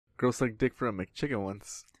girl sucked dick for a McChicken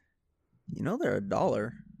once. You know they're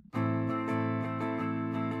 $1.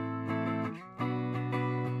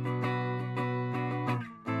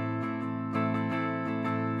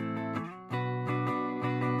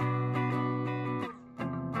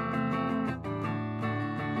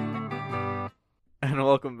 And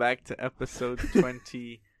welcome back to episode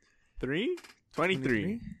 23?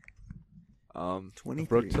 23. 23.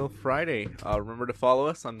 Broke Till Friday. Remember to follow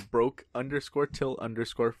us on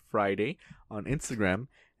broke_till_Friday on Instagram.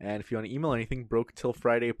 And if you want to email anything,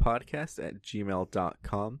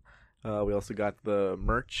 broketillfridaypodcast@gmail.com. We also got the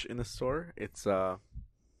merch in the store. It's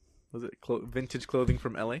vintage clothing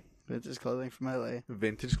from LA. Vintage clothing from LA.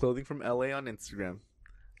 Vintage clothing from LA on Instagram.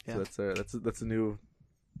 Yeah. So that's a new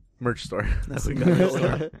merch store. That's we a got merch in the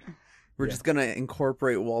store. store. We're just gonna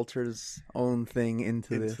incorporate Walter's own thing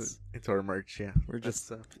into this. Into our merch, yeah. We're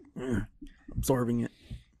just absorbing it.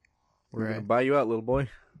 We're gonna buy you out, little boy.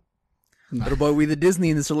 Little boy, we the Disney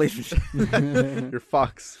in this relationship. Your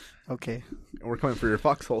fox. Okay. And we're coming for your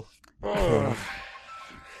foxhole. Oh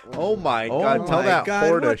my Oh god, tell my that God,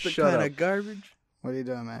 whore to what the shut kind up. of garbage? What are you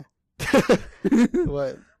doing, man?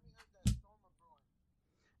 What?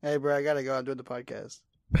 Hey, bro, I gotta go. I'm doing the podcast.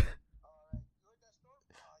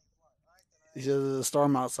 He says there's a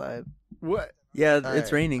storm outside. What? Yeah, All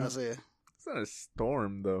it's right, raining. I'll see you. It's not a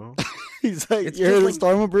storm, though. He's like, It's you heard just the like-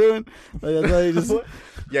 storm brewing? Like, that's why he just...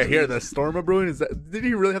 Yeah, here, the storm of brewing. Did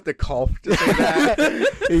he really have to call to say that?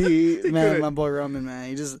 man, could've- my boy Roman, man.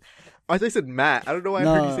 He just... I thought he said Matt. I don't know why I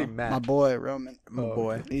heard you say Matt. my boy Roman. My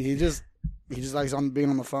boy. He just likes being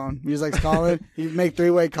on the phone. He just likes calling. He make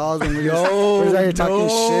 3-way calls and we're just out here talking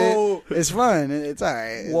shit. It's fun. It's all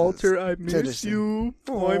right. Walter, I miss interesting. you.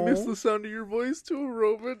 Oh, I miss the sound of your voice too,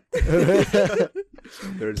 Roman.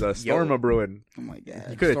 There's a storm of brewing. Oh my god.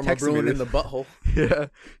 You could have Storm of texted me brewing this. in the butthole. Yeah,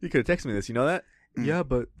 you could have texted me this. You know that? Yeah,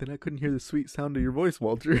 but then I couldn't hear the sweet sound of your voice,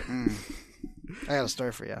 Walter. I got a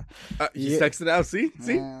story for you. You texted out. See?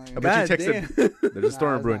 Yeah. I bet you God texted. There's a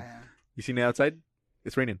storm brewing. You see me outside?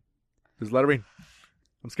 It's raining. There's a lot of rain.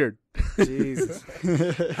 I'm scared. Jesus.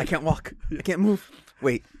 I can't walk. I can't move.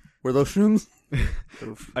 Wait, were those shrooms?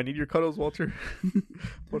 I need your cuddles, Walter.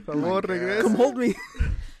 Por favor, God. regresa. Come hold me.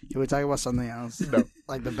 Can we talk about something else? No.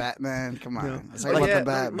 Like the Batman? Come on. No. Let's talk Like, about yeah, the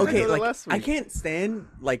Batman. like- Okay, the like last I week. can't stand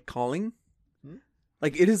like calling.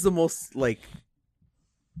 Like it is the most like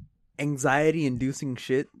anxiety-inducing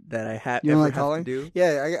shit that I have You ever don't like have calling? to do.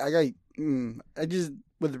 Yeah, I just,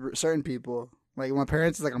 with certain people, like my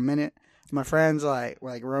parents, it's like a minute. My friends, like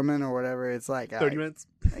Roman or whatever, it's like 30 minutes.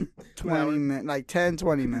 20 minutes, like 10,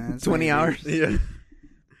 20 minutes. 20 maybe. hours. Yeah.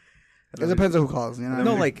 It depends on who calls, you know?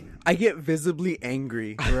 No, like I get visibly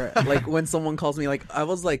angry. Right. Like when someone calls me, like I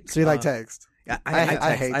was like, So you like text? I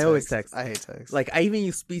text. hate I always text. I hate text. Like I even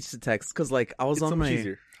use speech to text because like I was It's on so much my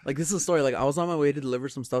easier. like this is a story. Like I was on my way to deliver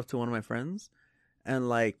some stuff to one of my friends, and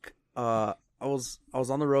like I was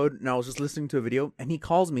on the road and I was just listening to a video, and he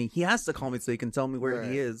calls me. He has to call me so he can tell me where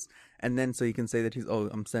Right. he is, and then so he can say that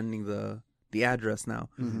I'm sending the address now.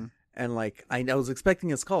 Mm-hmm. And like I was expecting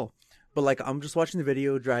his call, but like I'm just watching the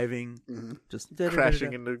video, driving, Mm-hmm. just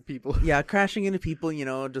Crashing into people. yeah, crashing into people,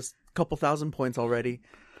 just a couple thousand points already,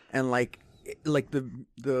 and like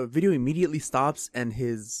the video immediately stops, and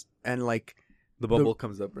The bubble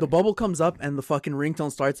comes up. Right? the bubble comes up, and the fucking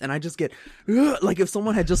ringtone starts, and I just get like if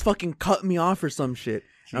someone had just fucking cut me off or some shit.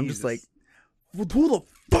 And I'm just like, who the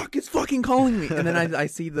fuck is fucking calling me? And then I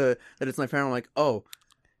see that it's my friend. I'm like, oh,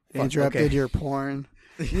 fuck, Interrupted okay. your porn.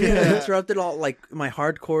 Yeah, interrupted all like my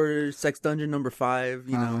hardcore sex dungeon number 5.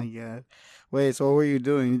 You Oh know, my god. Wait, so what were you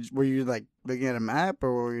doing? Were you like looking at a map,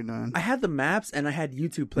 or what were you doing? I had the maps and I had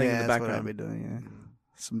YouTube playing in the that's background. what I'd be doing. Yeah,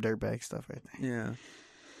 some dirtbag stuff right there. Yeah,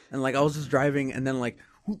 and like I was just driving, and then like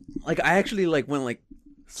I actually like went like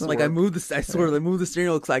I moved I moved the steering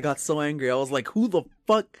wheel because I got so angry. I was like, who the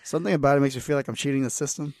fuck? Something about it makes me feel like I'm cheating the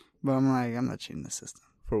system, but I'm like, I'm not cheating the system.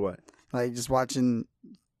 For what? Like just watching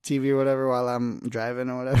TV or whatever while I'm driving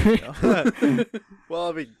or whatever. Well,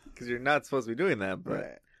 I mean, because you're not supposed to be doing that, but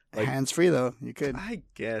Right. like- Hands free though, you could. I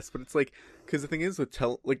guess. But it's like, because the thing is with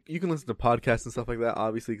like you can listen to podcasts and stuff like that,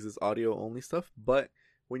 obviously, because it's audio only stuff. But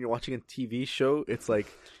when you're watching a TV show, it's like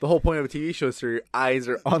the whole point of a TV show is so your eyes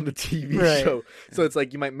are on the TV Right. show. So it's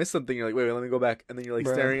like you might miss something. You're like, wait, let me go back, and then you're like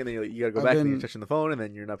Bro. staring, and then you're like, you gotta go I've back, and you're been- touching the phone, and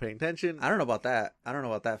then you're not paying attention. I don't know about that.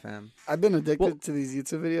 Fam. I've been addicted Well- to these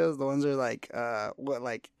YouTube videos. The ones are like,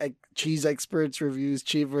 cheese experts reviews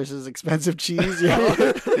cheap versus expensive cheese.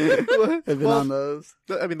 I've been Well, on those.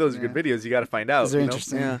 I mean, those are good videos. You got to find out. Those are you know?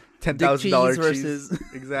 interesting. Yeah, $10,000 Dick cheese versus-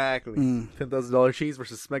 exactly $10,000 cheese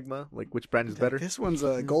versus Smegma. Like which brand is better? This one's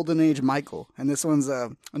a Golden Age Michael, and this one's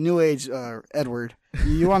a New Age Edward.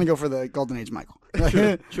 You want to go for the golden age, Michael.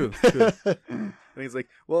 True. And he's like,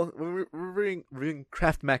 well, we're reviewing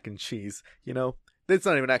Kraft mac and cheese. You know, it's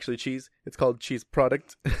not even actually cheese. It's called cheese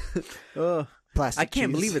product. Plastic I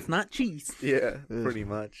can't cheese. believe it's not cheese. Yeah, Ugh. pretty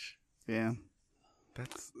much. Yeah.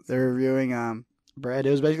 That's They're reviewing bread.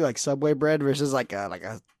 It was basically like Subway bread versus like a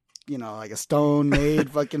stone made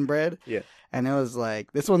fucking bread. Yeah. And it was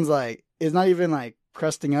like, this one's like, it's not even like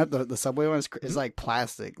crusting up. The Subway one is like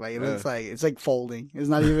plastic. Like it's like folding. It's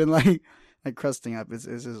not even like crusting up. It's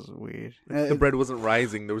just weird. the bread wasn't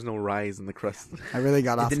rising. There was no rise in the crust. I really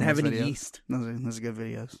got It off. didn't on have those any videos. yeast. Those are good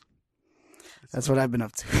videos. That's what I've been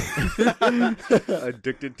up to.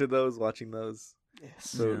 Addicted to those, watching those. Yes.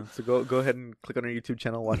 So go ahead and click on our YouTube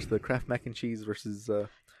channel. Watch the Kraft mac and cheese versus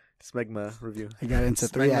Smegma review. I got into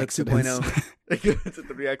 3 Smegma accidents. 2.0. It's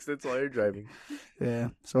 3 accidents while you're driving. Yeah.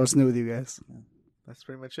 So what's new with you guys? That's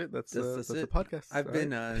pretty much it. That's That's the it. podcast. I've All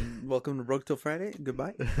been right. welcome to Broke Till Friday.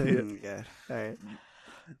 Goodbye. Yeah. All right.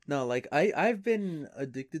 No, like I've been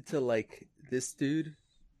addicted to like this dude.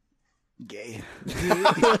 Gay.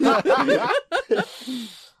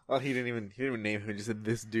 Oh, he didn't even name him. He just said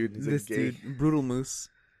this dude. He's This like gay. dude, Brutal Moose.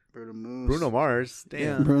 Bruno Mars. Damn.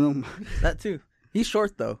 Yeah. Bruno. That too. He's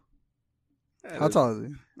short though. How tall is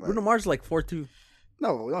he? Bruno Mars is like 4'2".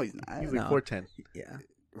 No, he's not. He's No. like 4'10". Yeah.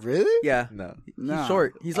 Really? Yeah. No, No. He's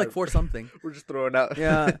short. He's like 4 something. we're just throwing out.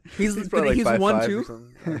 Yeah. He's probably he's like 5'5" 1'2". or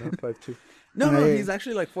something. I don't know, 5'2". No, Hey. he's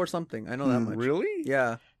actually like 4 something. I know that much. Really?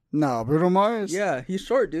 Yeah. No, Bruno Mars. Yeah, he's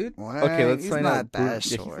short, dude. What? Okay, let's he's find not out. that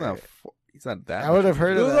Yeah, short. he's not that. I would have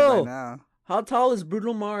heard of that by Google. now. How tall is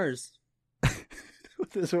Bruno Mars?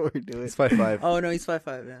 This is what we're doing. He's 5'5". Oh no, he's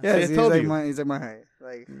 5'5". Yeah. Yeah, I he's told like you. he's like my height.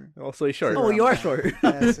 Like Also, he's short. Oh, you are short.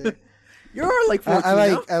 yeah, see. You're like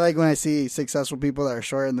 4'2". I like when I see successful people that are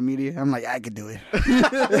short in the media. I'm like, I could do it.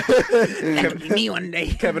 Me one day.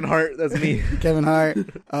 Kevin Hart. That's me. Kevin Hart,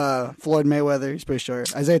 Floyd Mayweather, he's pretty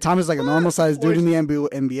short. Isaiah Thomas is like a normal sized dude in the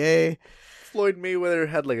NBA. Floyd Mayweather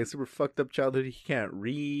had like a super fucked up childhood. He can't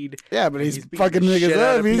read. Yeah, but he's beating fucking the niggas shit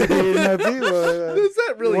out up. of He's people. beating up people. Does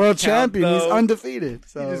that really World count, champion. He's though? undefeated.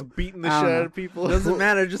 So He's just beating the I shit don't out know. of people. Doesn't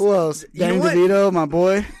matter. Just who else? You know Danny what? DeVito, my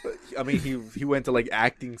boy. I mean, he went to like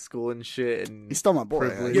acting school and shit. And He's still my boy.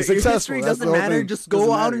 Privilege. He's Your successful. history That's the doesn't whole matter. thing. Just go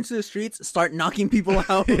Doesn't out matter. into the streets, start knocking people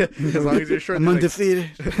out. yeah, as long as you're short. I'm they're like, undefeated.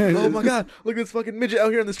 oh my god, look at this fucking midget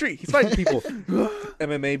out here on the street. He's fighting people.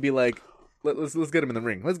 MMA be like, let's get him in the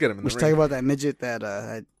ring. Let's get him in We the should ring. talk about that midget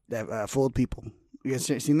that fooled people. You guys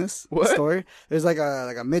seen this What? story? There's like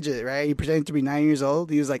a midget, right? He pretended to be 9 years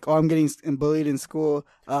old. He was like, "Oh, I'm getting bullied in school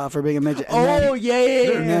for being a midget." And Oh yeah, yeah,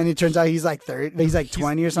 and yeah. then it turns out he's like 30. He's like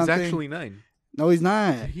 20 or something. He's actually 9. No, he's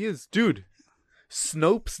not. He is, dude.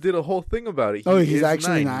 Snopes did a whole thing about it. Oh, He he's is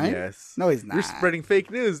actually 9? Yes. No, he's not. You're spreading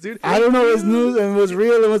fake news, dude. I don't know what's news and what's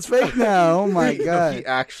real and what's fake now. Oh my No, god! he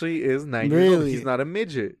actually is 9 years old. Really? He's not a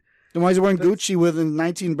midget. Then why is he wearing Gucci with his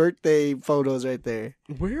 19 birthday photos right there?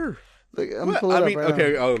 Where? Look, I'm What? pulling I it mean, up right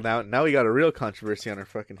okay. now. Oh, now we got a real controversy on our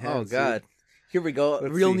fucking hands. Oh dude. god. Here we go.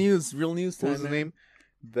 Let's Real see. news. Real news time. What was his man. name?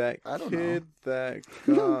 That I don't kid that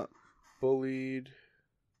got bullied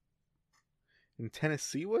in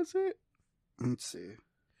Tennessee, was it? Let's see.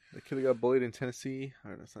 The kid that got bullied in Tennessee. Oh,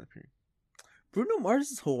 that's not appearing. Bruno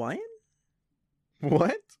Mars is Hawaiian?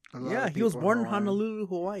 What? A lot Yeah, of he was people born in Hawaiian. Honolulu,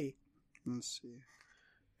 Hawaii. Let's see.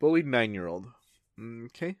 Bullied 9-year-old.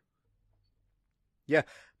 Okay. Yeah,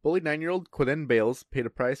 bullied 9-year-old Quiden Bales paid a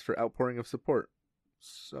price for outpouring of support.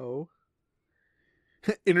 So,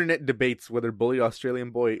 internet debates whether bullied Australian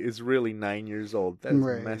boy is really 9 years old. That's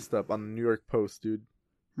Right. messed up on the New York Post, dude.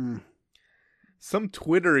 Hmm. Some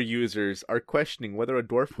Twitter users are questioning whether a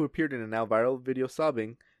dwarf who appeared in a now viral video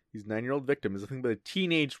sobbing his 9-year-old victim is nothing but a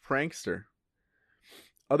teenage prankster.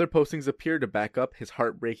 Other postings appear to back up his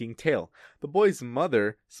heartbreaking tale. The boy's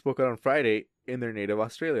mother spoke out on Friday in their native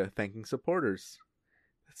Australia, thanking supporters.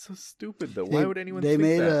 That's so stupid, though. Why would anyone They think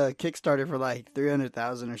made that? a Kickstarter for like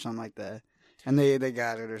 300,000 or something like that, and they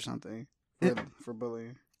got it or something for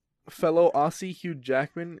bullying. Fellow Aussie Hugh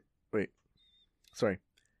Jackman... Wait. Sorry.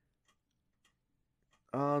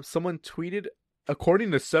 Someone tweeted...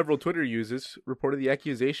 According to several Twitter users, reported the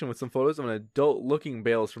accusation with some photos of an adult-looking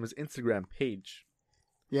Bales from his Instagram page.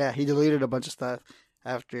 Yeah, he deleted a bunch of stuff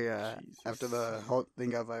after Jesus. the whole thing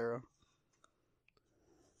got viral.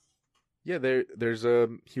 Yeah, there's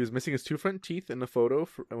he was missing his 2 front teeth in a photo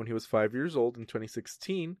when he was 5 years old in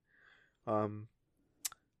 2016. Let's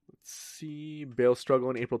see, Bale struggle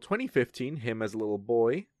in April 2015, him as a little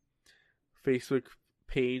boy. Facebook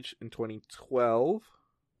page in 2012.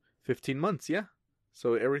 15 months, yeah.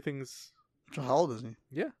 So everything's... So how old is he?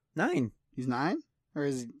 Yeah. 9. He's 9? Or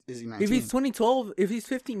is he 19? If he's 2012, if he's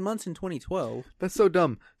 15 months in 2012, That's so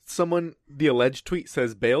dumb. The alleged tweet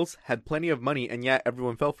says Bales had plenty of money and yet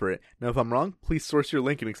everyone fell for it. Now, if I'm wrong, please source your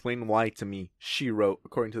link and explain why to me. She wrote,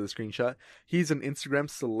 according to the screenshot. He's an Instagram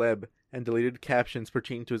celeb and deleted captions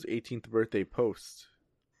pertaining to his 18th birthday post.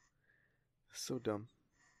 So dumb.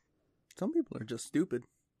 some people are just stupid.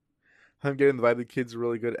 I'm getting the vibe the kid's a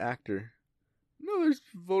really good actor. No, there's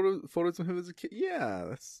photos of him as a kid. Yeah,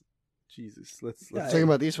 that's Jesus. Let's Talking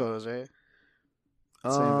about these photos, right?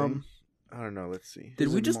 Same thing. I don't know. Let's see. Did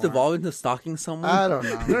Is we it just more? evolve into stalking someone? I don't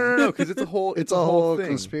know. No, because it's a whole. It's a whole thing.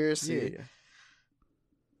 conspiracy. Yeah.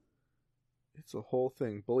 It's a whole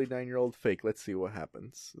thing. Bullied 9-year-old fake. Let's see what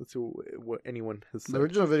happens. Let's see what anyone has said. The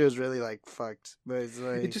original video is really like fucked, but it's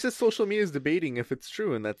like, It just says social media is debating if it's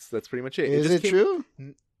true, and that's pretty much it. is just it true?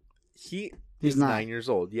 He's He's not. 9 years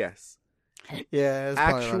old. Yes. Yeah, it's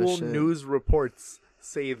probably a lot of Actual shit. news reports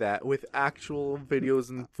say that with actual videos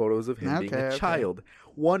and photos of him being a Okay. child.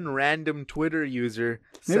 One random Twitter user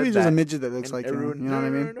said Maybe he's just that, a midget that looks and like him. everyone, You know what I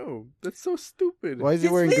mean? No, that's so stupid. Why is he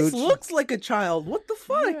His wearing face Gucci? looks like a child. What the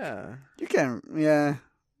fuck? Yeah. You can't. Yeah,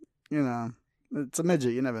 you know, it's a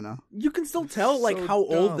midget. You never know. You can still tell like So how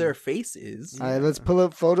dumb. old their face is. All right, let's pull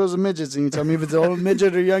up photos of midgets, and you tell me if it's an old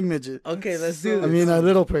midget or young midget. Okay, let's So- do I this. mean, a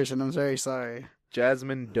little person. I'm very sorry.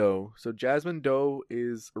 Jasmine Doe. So Jasmine Doe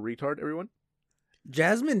is a retard, everyone?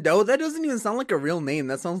 Jasmine Doe. That doesn't even sound like a real name.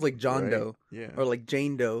 That sounds like John Right? Doe Yeah. or like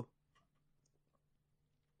Jane Doe.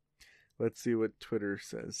 Let's see what Twitter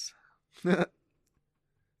says. That's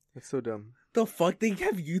so dumb. The fuck? They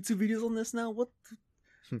have YouTube videos on this now? What?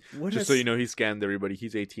 What Just so you know, he scammed everybody.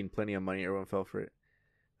 He's 18, plenty of money. Everyone fell for it.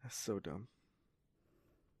 That's so dumb.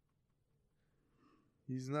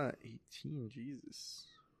 He's not 18, Jesus.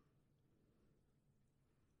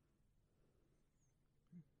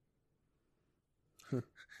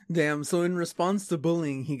 Damn. So in response to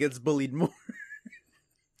bullying, he gets bullied more.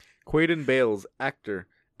 Quaden Bales, actor,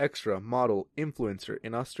 extra, model, influencer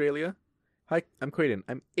in Australia. Hi, I'm Quaden.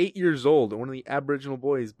 I'm 8 years old and one of the Aboriginal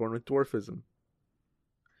boys born with dwarfism.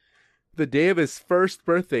 The day of his first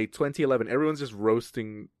birthday, 2011. Everyone's just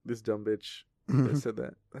roasting this dumb bitch that said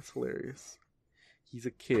that. That's hilarious. He's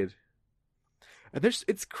a kid. And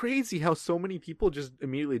it's crazy how so many people just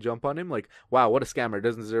immediately jump on him like, wow, what a scammer,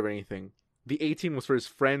 doesn't deserve anything. The 18 was for his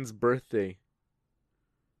friend's birthday.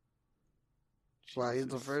 Wow, he's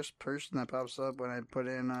the Jesus. first person that pops up when I put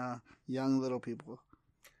in young little people.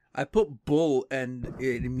 I put bull and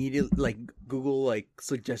it immediately like Google like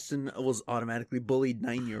suggestion was automatically bullied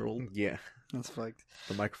 9-year-old. Yeah, That's fucked.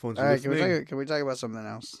 the microphone's All right, listening. can we talk about something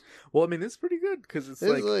else? Well, I mean, it's pretty good because it's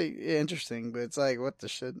It's like like interesting, but it's like what the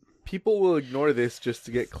shit. people will ignore this just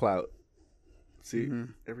to get clout. See,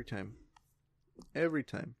 Mhm. every time. Every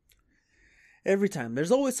time.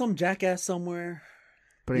 There's always some jackass somewhere.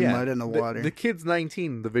 Putting mud in the water. The kid's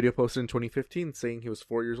 19. The video posted in 2015 saying he was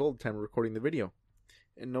 4 years old at the time of recording the video.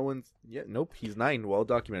 And no one's... Yeah, nope, he's 9. Well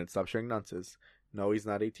documented. Stop sharing nonsense. No, he's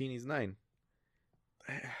not 18. He's 9.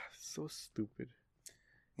 So stupid.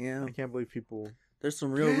 Yeah. I can't believe people... There's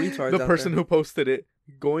some real retards The out person there. who posted it,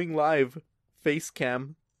 going live, face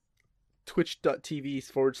cam, twitch.tv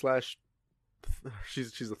 /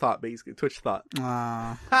 she's a thought, basically. Twitch thought.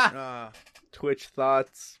 Twitch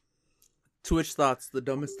thoughts. Twitch thoughts, the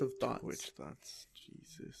dumbest of thoughts. Twitch thoughts.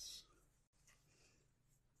 Jesus.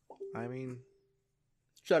 I mean...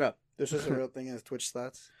 Shut up. There's just a real thing as Twitch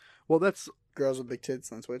thoughts. Well, that's... Girls with big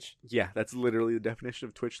tits on Twitch. Yeah, that's literally the definition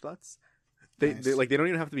of Twitch thoughts. They Nice. they don't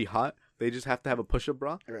even have to be hot. They just have to have a push-up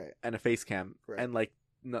bra Right. and a face cam. Right. And like,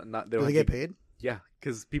 not Do don't they have get to- paid? Yeah,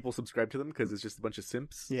 because people subscribe to them because it's just a bunch of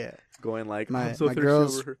simps Yeah. going like, My I'm so my thirsty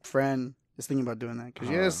girl's over her. friend is thinking about doing that because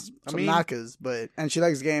she has I some mean- knockers, and she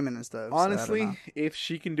likes gaming and stuff. so I don't Honestly, know. if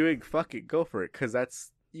she can do it, fuck it, go for it. Because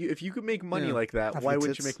that's if you could make money Yeah. like that, Half why your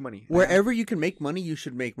wouldn't you tits. make money? Wherever you can make money, you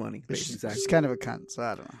should make money. she's Exactly. kind of a cunt, so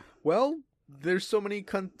I don't know. Well, there's so many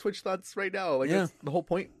Twitch thoughts right now. Like Yeah. that's the whole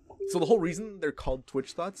point. So the whole reason they're called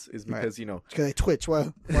Twitch thoughts is Right. because you know Because they twitch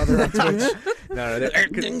while they're on Twitch. no,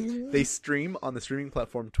 'cause they stream on the streaming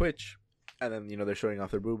platform Twitch, and then they're showing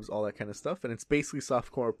off their boobs, all that kind of stuff, and it's basically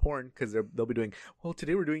softcore porn because they'll be doing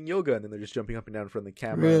today we're doing yoga, and then they're just jumping up and down in front of the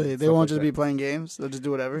camera. Really? and They stuff won't like just be that. playing games? They'll just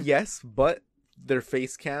do whatever? Yes, but their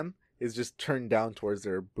face cam is just turned down towards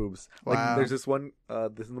their boobs. Like Wow. there's this one,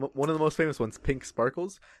 this is one of the most famous ones, Pink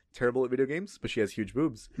Sparkles, terrible at video games, but she has huge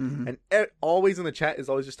boobs, Mhm. and always in the chat is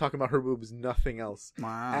always just talking about her boobs, nothing else.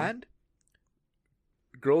 Wow. And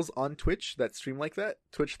girls on Twitch that stream like that,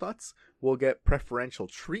 Twitch thoughts, will get preferential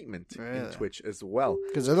treatment in Really? Twitch as well.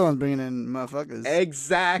 Because they're the ones bringing in motherfuckers.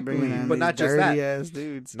 Exactly, Bringing in but these not just dirty that. ass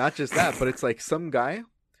dudes. Not just that, but it's like some guy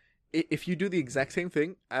if you do the exact same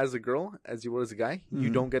thing as a girl as you would as a guy, you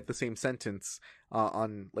Mhm. don't get the same sentence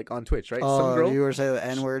on Twitch, right? Oh, Some girl, you were saying the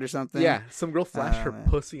N word or something? yeah, some girl flashed her man.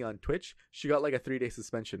 pussy on Twitch. She got like a 3-day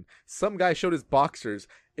suspension. Some guy showed his boxers,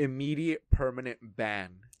 immediate permanent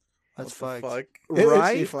ban. That's What the fucked. fuck?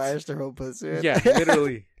 Right? She flashed her whole pussy. Yeah,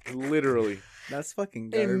 literally, That's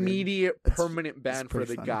fucking garbage. immediate That's- permanent ban for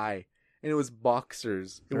pretty the funny. guy, and it was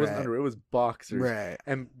boxers. It wasn't Right. underwear. It was boxers. Right.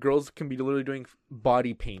 And girls can be literally doing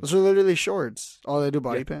body paint. Those are literally shorts. Oh, they do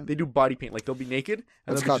body Yeah, paint. They do body paint. Like they'll be naked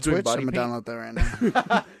and It's they'll be called just doing Twitch. I'm body gonna paint. download that right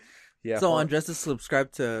now. Yeah. So for- Andres is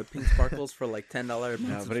subscribed to Pink Sparkles for like $10 a No,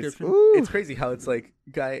 month but it's subscription. Ooh. it's crazy how it's like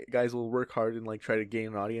guys will work hard and like try to gain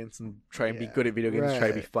an audience and try and be Yeah, good at video games, try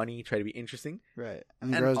to be right. funny, try to be interesting. Right.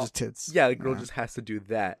 And the And girls all- just tits. Yeah, the girl just has to do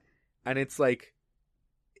that, and it's like.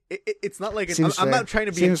 It's not like Seems I'm fair. not trying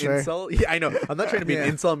to be Seems an fair. insult. Yeah, I know. I'm not trying to be Yeah. an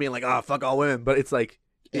insult, being like, "Oh, fuck all women," but it's like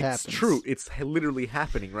It it's happens. true. It's literally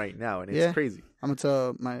happening right now, and it's Yeah. crazy. I'm gonna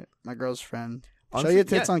tell my girl's friend. Show Honestly, your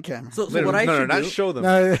tits yeah. on camera. So what Literally. I no, should not do? show them.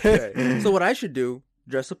 No. Okay. So what I should do?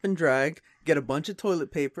 Dress up in drag, get a bunch of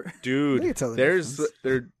toilet paper. You Dude, can tell the there's difference.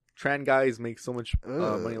 there tran guys make so much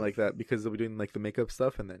Ugh. money like that because they'll be doing like the makeup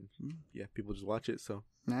stuff, and then yeah, people just watch it. So,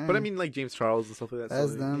 but I mean, like James Charles and stuff like that.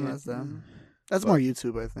 that's so, them. yeah. That's them. That's But- more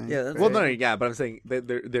YouTube, I think. Yeah, that's- Well, right? no, yeah, but I'm saying that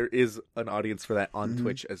there is an audience for that on Mhm.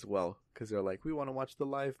 Twitch as well because they're like, we want to watch the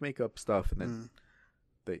live makeup stuff, and then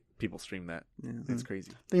people stream that. Yeah. It's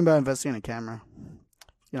crazy. Think about investing in a camera.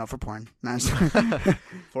 You know, for porn. Nah, it's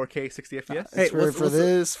 4K 60 FPS. Hey, for what's- for what's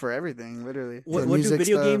this, for everything, literally. What For do music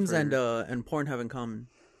video stuff, games or- and porn have in common?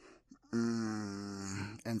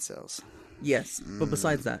 and sales. Yes, but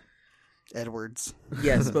besides that, Edwards.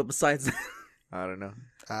 yes, but besides that, I don't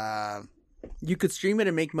know. you could stream it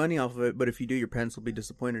and make money off of it. But if you do, your parents will be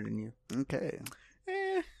disappointed in you. Okay.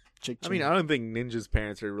 Eh, Chick. I mean, I don't think Ninja's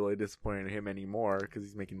parents are really disappointed in him anymore because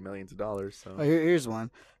he's making millions of dollars. So Oh, here's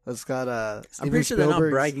one. It's got I'm Steven pretty sure they're not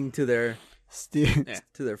Spielberg's- bragging to their Yeah.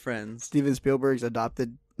 to their friends. Steven Spielberg's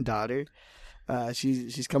adopted daughter.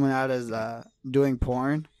 She's coming out as doing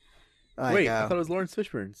porn. Like, wait, I thought it was Lawrence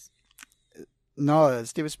Fishburne's. no,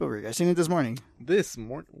 Steven Spielberg. I seen it this morning. This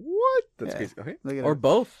morning? What? That's Yeah. crazy. Okay. Look at Or her.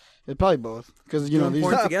 both. It's probably both because you know Doing these.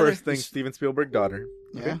 porn together. First thing, Steven Spielberg daughter.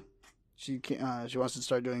 Yeah. Okay. She she wants to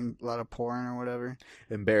start doing a lot of porn or whatever.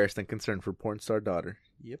 Embarrassed and concerned for porn star daughter.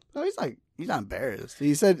 Yep. No, he's not embarrassed.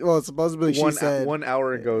 He said, well, supposedly she said, 1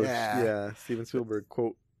 hour ago. Yeah. Yeah. Steven Spielberg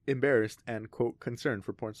quote embarrassed and quote concerned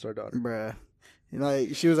for porn star daughter. bruh.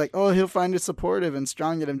 Like she was like, oh, he'll find it supportive and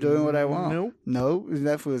strong that I'm doing what I want. Nope. No,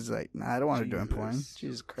 that was like, nah, I don't want her doing Jesus. porn.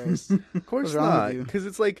 Jesus Christ. Of course What's wrong with not. you? Because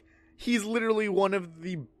it's like he's literally one of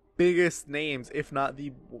the biggest names, if not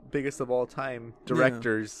the biggest of all time,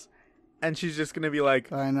 directors. And she's just gonna be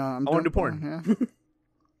like, I know. I wanna do porn. Yeah.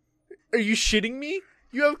 "Are you shitting me?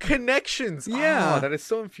 You have connections." Yeah. Oh, that is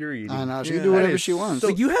so infuriating. I know. She Yeah. can do That whatever is she wants. so-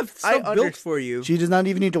 So you have I stuff built underst- for you. She does not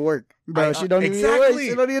even need to work, bro. She don't even need to exactly. work.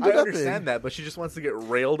 She don't need to do I nothing. understand that, but she just wants to get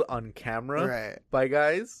railed on camera Right. by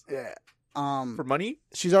guys Yeah. for money.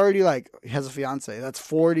 She's already like has a fiance that's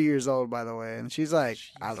 40 years old, by the way, and she's like,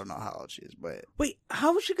 I don't know how old she is, but Wait,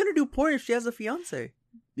 how is she gonna do porn if she has a fiance?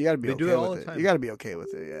 you gotta be They okay do that all with the it. time. You gotta be okay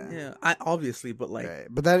with it, yeah. Yeah, I obviously, but like, Right.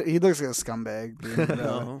 But that he looks like a scumbag. Dude.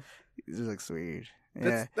 no. He just looks weird.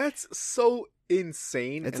 Yeah. That's so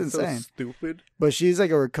insane. It's and insane. So stupid. But she's like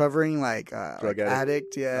a recovering Drug like addict.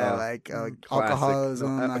 addict, yeah, Oh, like classic.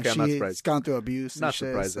 alcoholism. No, like okay, I'm not she's surprised. gone through abuse and Not shit.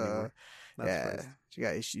 surprised So anymore. Not yeah, surprised. she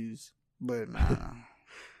got issues. But I don't know.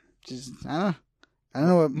 Just I don't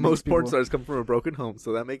know what Most makes porn people- stars come from a broken home,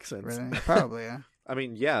 so that makes sense. Really? Probably, yeah. I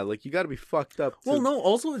mean, yeah, like you got to be fucked up. Well, no.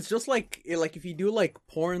 Also, it's just like if you do like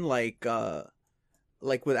porn, like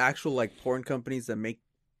with actual like porn companies that make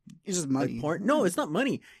It's just like money. porn. No, it's not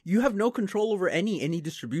money. You have no control over any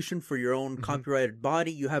distribution for your own Mhm. copyrighted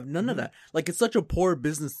body. You have none of Mhm. that. Like it's such a poor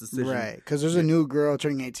business decision. Right, because there's a new girl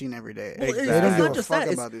turning 18 every day. Well, Exactly. They don't it's give not a just fuck that.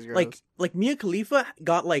 It's about these girls. like Mia Khalifa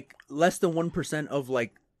got like less than 1% of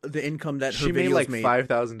like the income that her She made videos like made.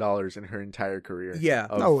 $5,000 in her entire career. Yeah.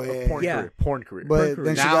 of, No of way. porn Yeah. career. Porn career. but Porn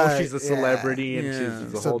then she now got, she's a yeah. celebrity and Yeah.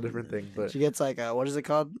 she's a So- whole different thing. But She gets like what is it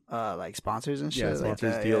called? Like sponsors and shit. yeah, like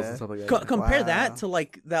sponsors, that, deals, yeah. and stuff like that. Compare Wow. that to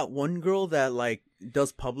like that one girl that like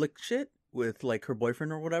does public shit with like her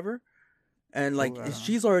boyfriend or whatever, and like Wow.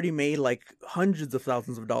 she's already made like hundreds of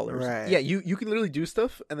thousands of dollars. Right. Yeah, you can literally do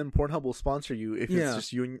stuff, and then Pornhub will sponsor you if Yeah. it's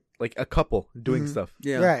just you and like a couple doing Mhm. stuff,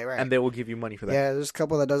 Yeah. Right. Right. and they will give you money for that. Yeah, there's a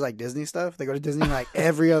couple that does like Disney stuff. They go to Disney like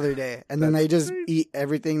every other day, and then they That's just crazy. eat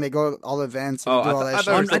everything. They go to all events and Oh, do all I that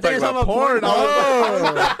thought we were shit. still I thought you talking were about porn. talking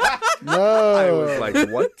about I No, I was like,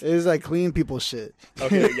 what? it's like clean people shit.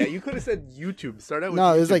 Okay, yeah, you could have said YouTube. Start out with No,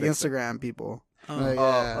 YouTube it's like next time. Instagram people. Like,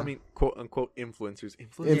 yeah. I mean, quote unquote influencers.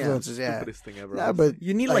 Influencers, yeah. Stupidest thing ever. Yeah, honestly. but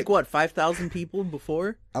You need like what 5,000 people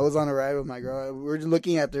before? I was on a ride with my girl. We were just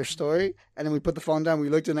looking at their story, and then we put the phone down. We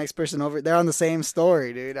looked at the next person over. They're on the same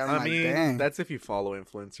story, dude. I'm I like, mean, dang. that's if you follow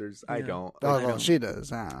influencers. I Yeah. don't. Oh, I well, don't. she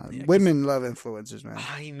does. Yeah, Women love influencers, man.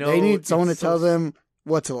 I know. They need someone to it's tell so- them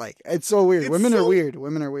what to like. It's so weird. It's Women are so- weird.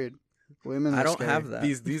 Women are weird. Women. I are don't scary. have that.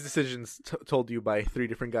 These decisions told you by 3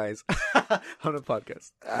 different guys on a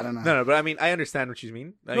podcast. I don't know. No, but I mean, I understand what you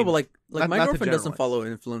mean. I No, mean, but like not- my not to girlfriend doesn't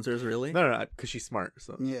generalize. follow influencers really. no, because she's smart.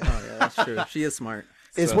 So, Yeah, Oh yeah, that's true. She is smart.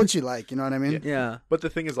 it's So- what you like. You know what I mean? Yeah. But the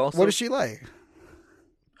thing is also, What does she like?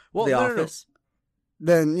 well, The no, no, no. Office.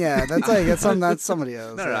 Then yeah, that's like that's somebody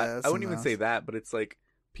else. No, no, Yeah, I that's wouldn't even something say that, but it's like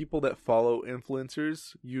people that follow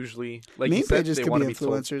influencers usually, like Meme you said, pages they could want be to be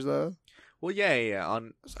told. influencers though. Well, yeah.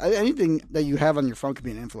 On Anything that you have on your phone could be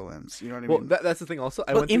an influence. You know what I well, mean? that's the thing. Also,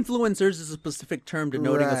 I But went to, influencers is a specific term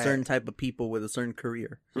denoting a Right. certain type of people with a certain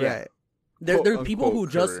career. yeah. Right. There Quote, are people who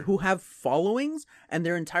unquote, career. who have followings and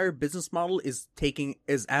their entire business model is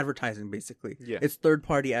advertising basically. Yeah. It's third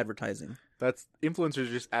party advertising. That's influencers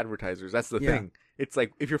are just advertisers. That's the Yeah. thing. It's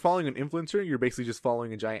like if you're following an influencer, you're basically just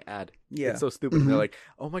following a giant ad. Yeah. It's so stupid. Mhm. They're like,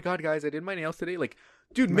 "Oh my god, guys, I did my nails today." Like,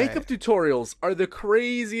 dude, Right. makeup tutorials are the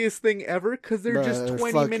craziest thing ever because they're Bruh, just they're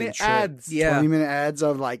 20-minute fucking shit. ads. Yeah. 20-minute ads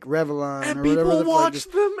of like Revlon And or whatever people the fuck. watch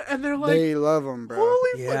Just- them and they're like, they love them, bro.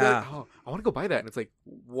 "Holy fuck!" Yeah. Like, oh, I want to go buy that, and it's like,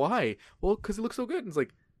 why? Well, because it looks so good. And it's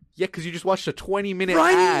like, yeah, because you just watched a 20-minute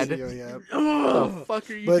Right. ad. Yeah. What the fuck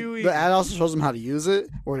are you But doing? the ad also shows them how to use it,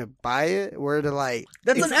 where to buy it, where to like.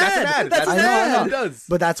 That's It's- an ad. That's I an know, I ad. know. It does.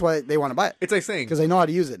 But that's why they want to buy it It's like saying, because they know how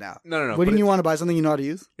to use it now. no. Wouldn't but you want to buy something you know how to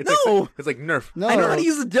use? It's No. like, it's like Nerf. No, I know how to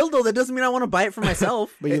use a dildo. That doesn't mean I want to buy it for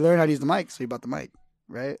myself. But you learn how to use the mic, so you bought the mic,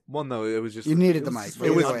 right? Well, no, it was just You needed the was mic. just but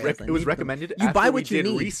It was anyway. rec- it was recommended. You after buy we what you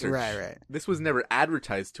did need. research. Right. This was never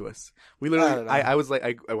advertised to us. We I literally, don't know. I was like,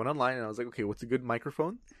 I went online and I was like, okay, what's a good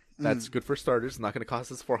microphone? That's good for starters. It's not going to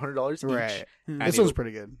cost us $400 each. Right. And This it- one's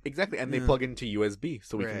pretty good. exactly, and they Yeah. plug into USB,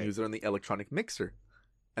 so we Right. can use it on the electronic mixer.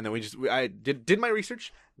 And then I did my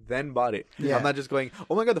research, then bought it. Yeah. I'm not just going,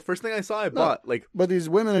 oh my god, the first thing I saw, I bought. Like, But these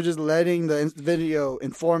women are just letting the video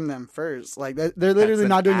inform them first. Like they're literally an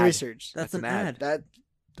not doing ad. research. That's That's an an ad. ad. That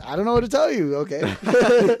I don't know what to tell you. Okay.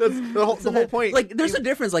 that's the whole point. Like, there's a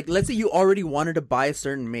difference. Like, let's say you already wanted to buy a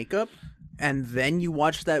certain makeup, and then you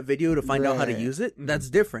watch that video to find out how to Right. use it. That's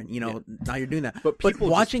different. You know, now you're doing that. But But people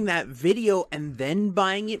watching that video and then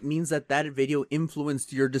buying it means that video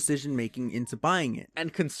influenced your decision making into buying it.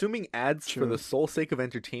 And consuming ads for True. the sole sake of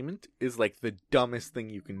entertainment is like the dumbest thing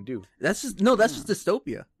you can do. That's just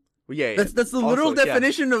dystopia. Well, yeah, That's the also, literal yeah,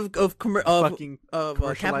 definition of fucking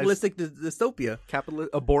commercialized- capitalistic dystopia.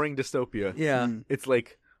 a boring dystopia. Yeah. It's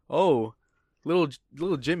like, oh, little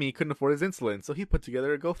Jimmy couldn't afford his insulin, so he put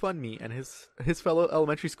together a GoFundMe, and his fellow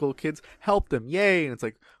elementary school kids helped him. Yay! And it's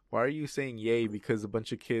like, why are you saying yay? Because a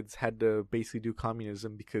bunch of kids had to basically do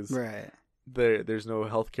communism because Right. there's no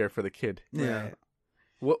health care for the kid. Yeah. Right.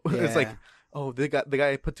 What it's like? Yeah. Oh, the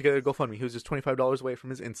guy put together a GoFundMe. He was just $25 away from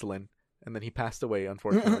his insulin, and then he passed away.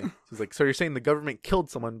 Unfortunately, so he's like, so you're saying the government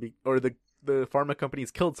killed someone, or the pharma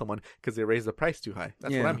companies killed someone because they raised the price too high?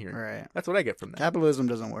 That's Yeah. what I'm hearing. Right. That's what I get from that. Capitalism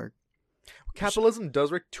doesn't work. Capitalism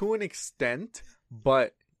does work to an extent,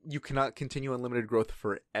 but you cannot continue unlimited growth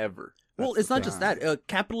forever. Well, That's it's not the just thing. that.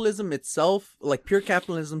 Capitalism itself, like pure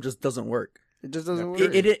capitalism, just doesn't work. It just doesn't work.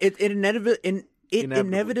 It Inevitably.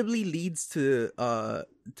 inevitably leads to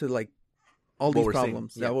like all What these we're seeing,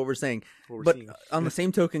 problems. yeah. What we're saying. What we're But seeing. on the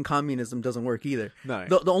same token, communism doesn't work either. No.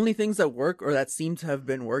 The only things that work or that seem to have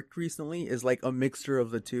been worked recently is like a mixture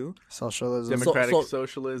of the two: Socialism. Democratic so-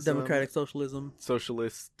 socialism, democratic socialism,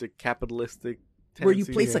 socialistic, capitalistic. where you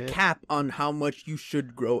tendencies. place a cap on how much you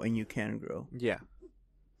should grow and you can grow. Yeah.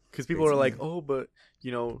 Because people are like, oh, but,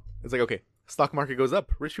 it's like, okay, stock market goes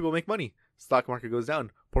up, rich people make money. Stock market goes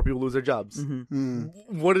down, poor people lose their jobs.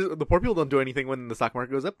 Mm-hmm. What is the poor people don't do anything when the stock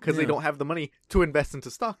market goes up because they Yeah. don't have the money to invest into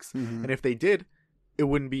stocks. Mhm. And if they did, it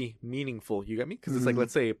wouldn't be meaningful. You get me? Because it's like, Mhm.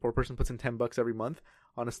 let's say a poor person puts in $10 every month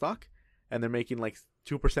on a stock, and they're making like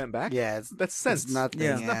 2% back. Yeah, it's That's sense. It's nothing.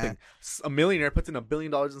 Yeah. It's nothing. A millionaire puts in $1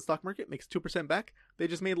 billion in the stock market, makes 2% back. They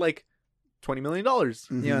just made like $20 million.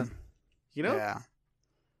 Mhm. Yeah. You know, Yeah.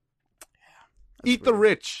 eat the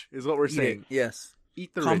rich is what we're Eat it. saying. Yes.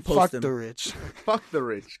 Eat the Compost rich. Fuck them. the rich. Fuck the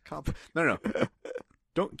rich. No.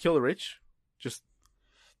 Don't kill the rich. Just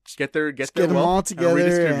get their Get their them wealth all and together.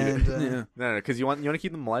 redistribute it. And, Yeah. No, because you want to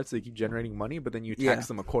keep them alive so they keep generating money, but then you tax Yeah.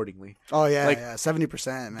 them accordingly. Oh yeah, Like, yeah,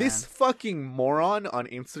 70%. Man. This fucking moron on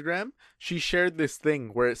Instagram, she shared this thing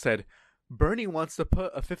where it said, Bernie wants to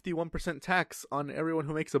put a 51% tax on everyone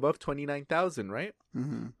who makes above 29,000, right?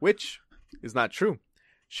 Mm-hmm. Which is not true.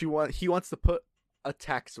 He wants to put a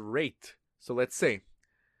tax rate. So let's say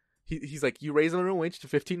he's like, you raise the minimum wage to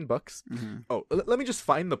 $15. Mm-hmm. Oh, let me just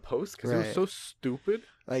find the post because it was Right. so stupid.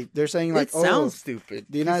 Like they're saying, like, It sounds stupid.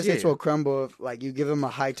 the United States Yeah. will crumble if, like, you give them a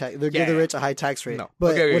high tax. They'll give Yeah. the rich a high tax rate. No.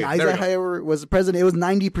 But Okay, when there we go. Eisenhower was the president, it was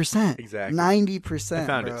 90%. Exactly. 90%. I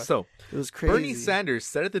found bro. it. So It was crazy. Bernie Sanders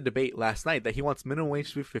said at the debate last night that he wants minimum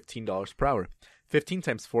wage to be $15 per hour. 15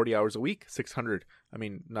 times 40 hours a week, 600. I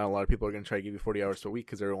mean, not a lot of people are going to try to give you 40 hours a week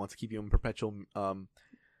because everyone wants to keep you in perpetual,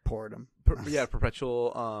 Boredom.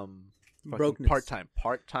 perpetual, Brokenness.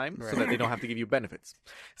 part time, so Right. that they don't have to give you benefits.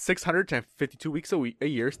 600 times 52 weeks a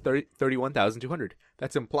year is 31,200.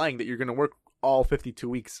 That's implying that you're going to work all 52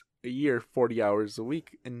 weeks a year, 40 hours a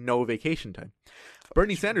week, and no vacation time.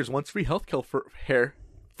 Bernie Sanders wants free healthcare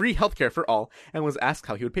for all, and was asked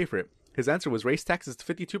how he would pay for it. His answer was raise taxes to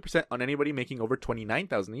 52% on anybody making over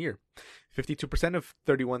 $29,000 a year. 52% of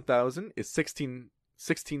 31,000 is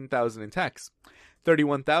 16,000 in tax.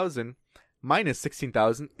 31,000 minus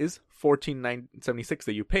 16,000 is 14,976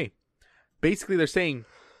 that you pay. Basically, they're saying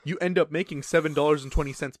you end up making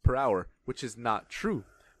 $7.20 per hour, which is not true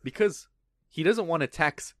because he doesn't want to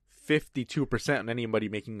tax 52% on anybody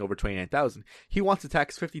making over 29,000. He wants to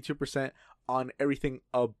tax 52% on everything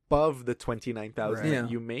above the 29,000 Right.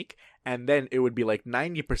 that you make, and then it would be like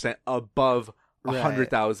 90% above Right.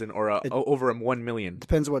 100,000 or over 1 million.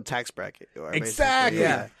 Depends on what tax bracket you are. Exactly.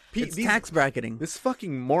 basically. Yeah. Pete, It's tax bracketing. This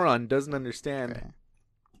fucking moron doesn't understand Okay.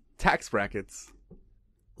 tax brackets.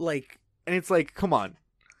 Like, And it's like, come on.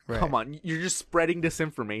 Right. Come on. You're just spreading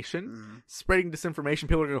disinformation. Mm. Spreading disinformation.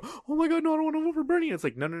 People are going to go, oh my God, no, I don't want to vote for Bernie. It's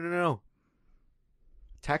like, no.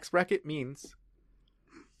 Tax bracket means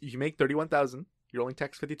you make 31,000. You're only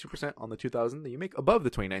taxed 52% on the 2,000 that you make above the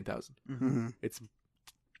 29,000. Mm-hmm. It's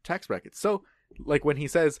tax brackets. So, like when he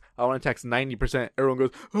says, I want to tax 90%, everyone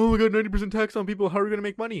goes, oh my God, 90% tax on people. How are we going to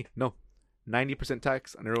make money? No. 90%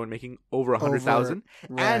 tax on everyone making over 100,000,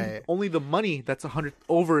 Right. and only the money that's 100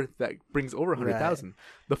 over that brings over 100,000.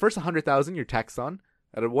 The first 100,000 you're taxed on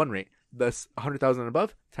at a one rate. The 100,000 and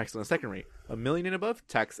above taxed on a second rate. $1 million and above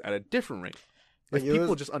taxed at a different rate. If Like, it people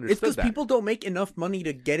was- just it's understood because that, people don't make enough money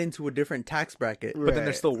to get into a different tax bracket. but then they're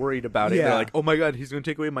Right. still worried about it. Yeah. They're like, "Oh my God, he's going to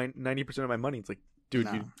take away my 90% of my money." It's like, dude,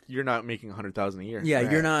 No. you're not making 100,000 a year. Yeah,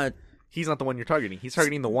 Right. you're not. He's not the one you're targeting. He's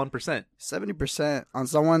targeting the 1%. 70% on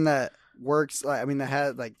someone that works, like, I mean, that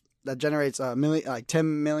had, like, that generates $10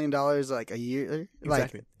 million like a year. Like,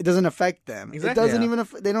 Exactly. it doesn't affect them. Exactly. It doesn't Yeah. even.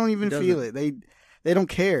 They don't even It feel it. They don't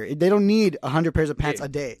care. They don't need 100 pairs of pants Yeah. a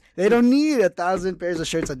day. They don't need 1,000 pairs of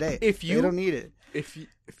shirts a day. If they you- don't need it. If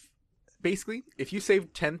you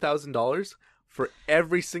save $10,000 for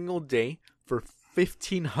every single day for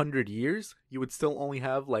 1,500 years, you would still only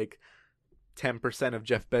have like 10% of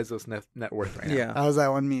Jeff Bezos' net worth right now. Yeah. That was that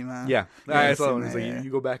one meme, man. Yeah, Yeah, I I've saw seen one. It's that, like yeah.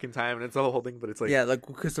 you go back in time, and it's the whole thing. But it's like, Yeah, like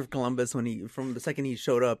Christopher Columbus from the second he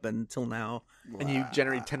showed up until now. and you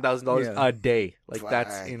generate $10,000 Yeah. a day. Like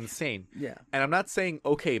that's Fuck. insane. Yeah. And I'm not saying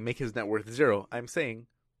okay, make his net worth zero. I'm saying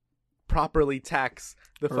properly tax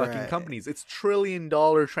the fucking Right. companies. It's $1 trillion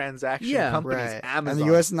transaction Yeah, companies. Right. Amazon. And the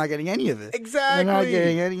U.S. is not getting any of it. Exactly. They're not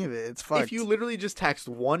getting any of it. It's fucked. If you literally just taxed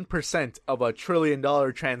 1% of $1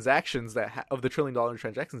 trillion transactions of the $1 trillion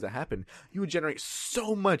transactions that happen, you would generate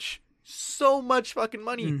so much fucking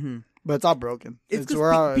money. Mm-hmm. But it's all broken. It's because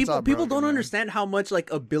we're all- it's all people broken, don't man. understand how much like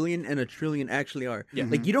a billion and a trillion actually are. Yeah.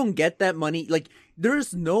 Like you don't get that money. Like there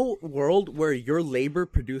is no world where your labor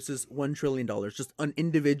produces $1 trillion, just an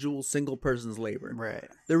individual single person's labor. Right.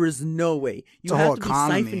 There is no way. You a have whole to be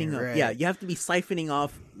economy, siphoning off. right. Yeah, you have to be siphoning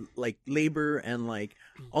off like labor and like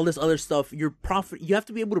all this other stuff. Your profit. You have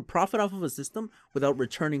to be able to profit off of a system without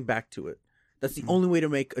returning back to it. That's the only way to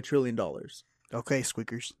make $1 trillion. Okay,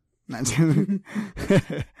 squeakers.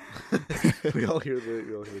 we all hear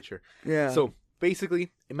the cheer. Yeah. So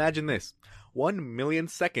basically, imagine this: 1 million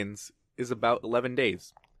seconds is about 11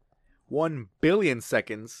 days. 1 billion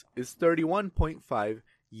seconds is 31.5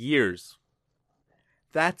 years.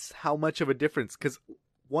 That's how much of a difference. Because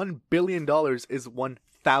 $1 billion is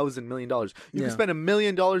 $1,000 million. You Yeah. can spend $1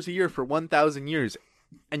 million a year for 1,000 years,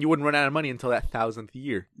 and you wouldn't run out of money until that 1,000th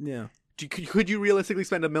year. yeah. Could you realistically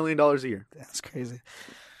spend $1 million a year? That's crazy.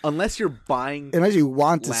 Unless you're buying. Unless you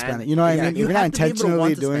want to Land. spend it. You know what Yeah, I mean? you If you're not have to be able to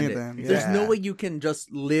want intentionally to doing spend it, then There's yeah. no way you can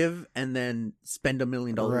just live and then spend $1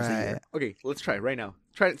 million a Right. year. Okay, let's try it right now.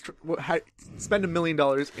 Spend $1 million in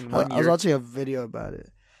I 1 was year. watching a video about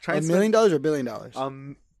it. Try $1 and million or $1 billion?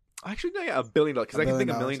 Actually, no, yeah, $1 billion because I can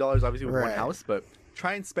think $1 million obviously with one Right. house, but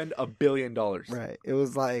try and spend $1 billion. Right. It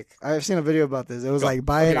was like I've seen a video about this. It was Go. like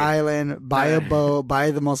buy an Okay. island, buy a boat,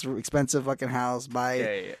 buy the most expensive fucking house, buy Yeah.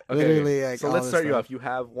 Okay, literally okay. like So all let's this start you stuff. off. You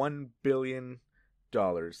have $1 billion.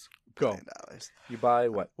 Go. $1,000,000,000. You buy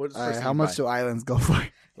what? What is the All first right, thing how you much buy? do islands go for?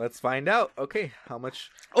 Let's find out. Okay, how much?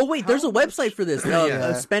 Oh wait, there's a How much? website for this.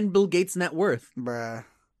 Yeah. Spend Bill Gates' net worth. Bruh.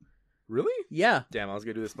 Really? Yeah. Damn, I was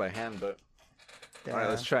gonna do this by hand, but Yeah. all right,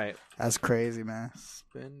 let's try it. That's crazy, man.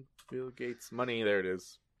 Spend Bill Gates money. There it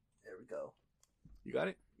is. There we go. You got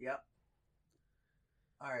it. Yep.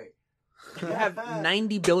 All right. You have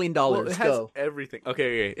 $90 billion. Well, it has Go. everything.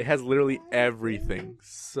 Okay, it has literally everything.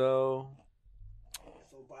 So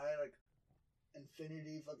So buy like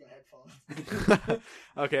infinity fucking headphones.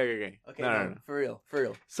 okay. Okay, No. for real.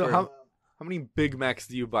 So For how real. many Big Macs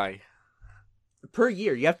do you buy? Per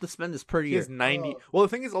year? You have to spend this per He year. has 90. Well, the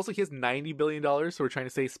thing is also he has $90 billion. So we're trying to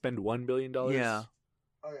say spend $1 billion. Yeah.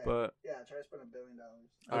 Okay. But yeah, try to spend $1 billion.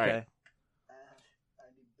 all Okay. right.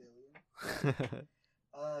 90 billion.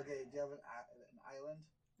 Okay, do you have an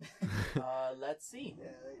island? Let's see. Yeah,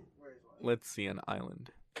 where is one? Let's see an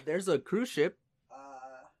island. There's a cruise ship.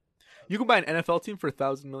 You can buy an NFL team for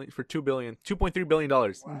 $2.3 billion.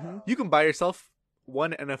 Wow. You can buy yourself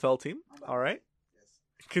one NFL team. All right.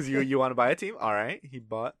 Because you want to buy a team. All right. He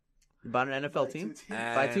bought. You bought an NFL team.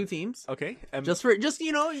 Buy two teams. Okay. And Just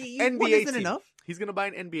you know, one NBA isn't team. enough. He's gonna buy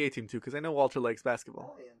an NBA team too, because I know Walter likes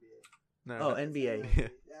basketball. No, Oh, no. NBA. Yeah.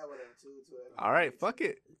 Yeah, whatever. Two. All right. Fuck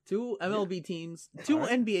it. 2 MLB teams. 2 All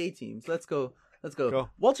right. NBA teams. Let's go. Go.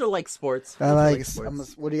 Walter likes sports. I Walter like. likes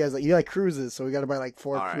sports. What do you guys like? You like cruises, so we got to buy like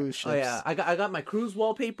 4 All right. cruise ships. Oh yeah, I got my cruise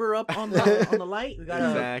wallpaper up on the light. We gotta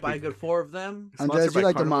Exactly. buy a good 4 of them. Andres, Sponsored you by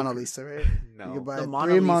like the Carnival Mona Cruise. Lisa, right? No. You can buy The 3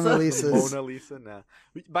 Mona Mona Lisa? Lisas. Mona Lisa. No.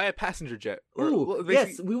 Buy a passenger jet. Or- Ooh, well, yes,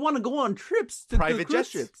 basically, we want to go on trips to Private the cruise jets?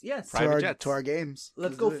 ships. Yes, Private jets. To our games.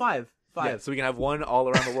 let's go do it. 5. Yeah, so we can have one all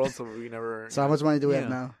around the world, so we never. So how much money do we Yeah. have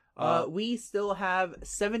now? We still have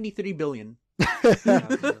 73 billion. So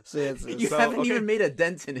it's You So, haven't okay. even made a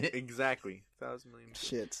dent in it. Exactly. 1,000 million.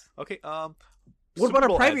 shit. Okay. What Super about a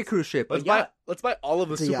Bowl private ads. cruise ship? Let's Yeah. buy all of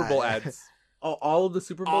the So, Super yeah, Bowl yeah. ads. Oh, all of the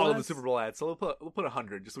Super Bowl. All of the ads? Super Bowl ads. So we'll put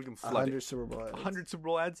 100 just so we can flood 100 it. Super Bowl. ads. 100 Super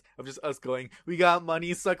Bowl ads of just us going, we got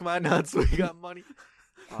money, suck my nuts, we got money.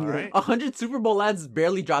 All right. 100 Super Bowl ads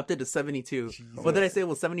barely dropped it to 72. What did I say? It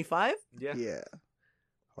was 75? Yeah. Yeah.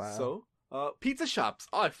 Wow. So, pizza shops.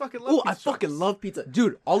 Oh, I fucking love Oh, pizza I fucking shops. love pizza,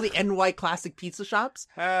 dude. All the NY classic pizza shops.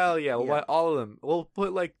 Hell yeah, we'll Yeah. buy all of them. We'll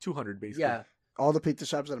put like 200 basically. Yeah, all the pizza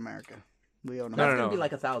shops in America. We own them. No, that's no, gonna no. be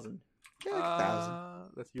like 1,000. Yeah, like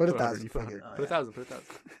 1,000. That's, you Put put 1,000, 100. You put fuck it. 100. Oh, Put yeah. 1,000. Put 1,000.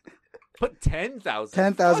 Put 10,000.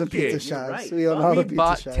 10,000 Fuck pizza it. You're shops. right. We own Fuck. all the We pizza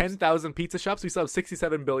bought shops. 10,000 pizza shops. We still have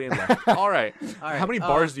 67 billion left. All right. All right. How many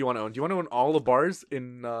bars do you want to own? Do you want to own all the bars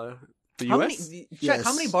in the How U.S.? many? Check. Yes.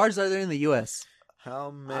 How many bars are there in the U.S.? How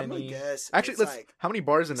I'm gonna many? guess. Actually, it's let's. like How many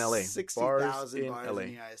bars in L.A.? 60,000 in bars L.A. in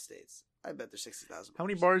the United States. I bet there's 60,000. How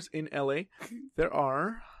many bars in L.A.? There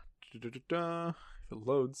are. If it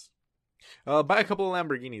loads. Buy a couple of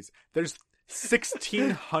Lamborghinis. There's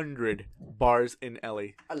 1,600 bars in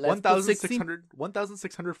L.A. Let's put 16.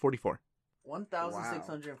 1,644.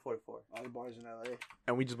 1,644. All the bars in LA.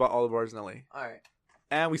 And we just bought all the bars in L.A. All right.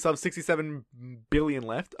 And we still have 67 billion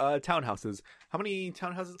left. Townhouses. How many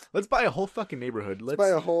townhouses? Let's buy a whole fucking neighborhood. Let's Buy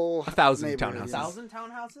a whole 1,000 neighborhood, townhouses. yes. 1,000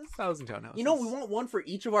 townhouses? 1,000 townhouses. You know, we want one for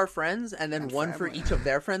each of our friends, and then And one for family. each of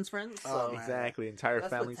their friends' friends. Oh, So man. Exactly. Entire let's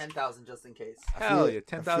families. put 10,000 just in case. Hell feel- yeah. I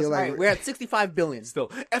 10,000. feel All like- right, we're at 65 billion.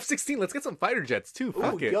 Still. F-16. Let's get some fighter jets too. Ooh,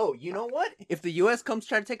 Fuck it. yo, you know what? If the U.S. comes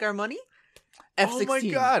try to take our money, F-16. Oh my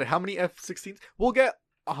god. How many F-16s? We'll get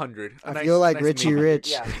 100. A I nice- feel like nice Richie meal.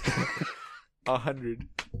 Rich. Yeah, 100.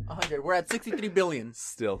 100. We're at 63 billion.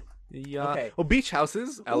 Still. Yeah. Okay. Well, beach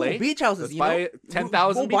houses. L.A. Ooh, beach houses. Let's you buy know,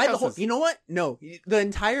 10,000 we'll beach buy the whole. houses. You know what? No, the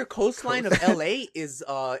entire coastline of LA is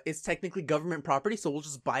technically government property, so we'll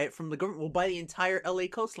just buy it from the government. We'll buy the entire LA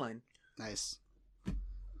coastline. Nice. In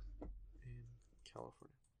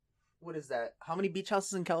California. What is that? How many beach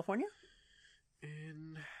houses in California?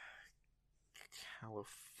 In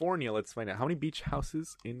California, let's find out how many beach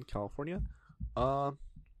houses in California.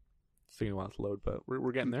 It's taking a while to load, but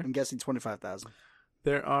we're getting there. I'm guessing 25,000.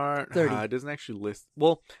 There are 30. It doesn't actually list.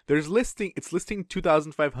 Well, there's listing. It's listing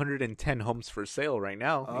 2,510 homes for sale right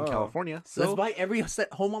now in Oh. California. So let's So buy every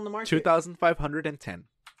home on the market. 2,510.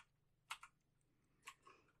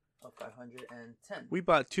 Oh, 510. We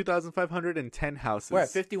bought 2,510 houses. We're at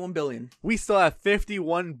 51 billion. We still have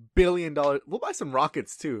 $51 billion. We'll buy some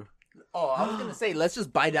rockets too. Oh, I was gonna say let's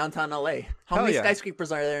just buy downtown LA. How Hell many yeah.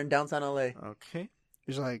 skyscrapers are there in downtown LA? Okay.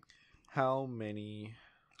 There's like, How many?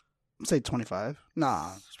 say 25.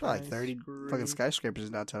 Nah, it's probably like 30 fucking Skyscrapers skyscrapers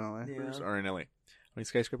in downtown LA. Yeah. are in LA? many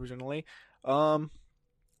skyscrapers are in LA?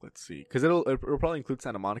 Let's see, because it'll probably include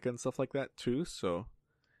Santa Monica and stuff like that too. So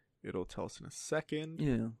it'll tell us in a second.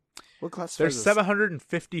 Yeah. What class? There's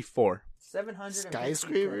 754 700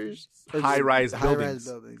 skyscrapers. high-rise High-rise buildings.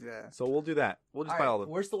 buildings. Yeah. So we'll do that. We'll just buy all of them.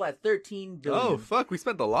 We're still at 13 billion. Oh fuck, we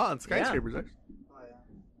spent a lot on skyscrapers. Actually.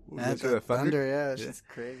 We'll get That's to the thunder. Yeah, Yeah. it's just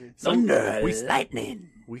crazy. Thunder, we- lightning.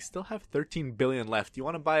 We still have 13 billion left. You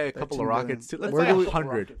want to buy a couple 13 of rockets too? billion. Let's Where buy do we-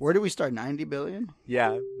 100. Where do we start? 90 billion.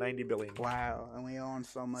 Yeah, 90 billion. Wow, and we own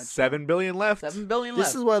so much. 7 billion left. 7 billion This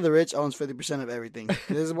left. is why the rich owns 50% of everything.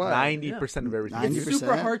 This is why. 90% of everything. 90%. It's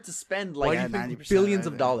super hard to spend like Yeah, 90% billions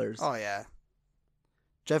of right there. dollars. Oh yeah.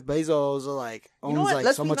 Jeff Bezos like You owns know what? like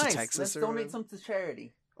Let's so be much nice. of Texas. Let's or donate whatever. some to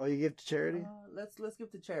charity. Oh, you give to charity? Let's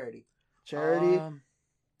give to charity. Charity.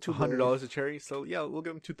 $200 to charity. So yeah, we'll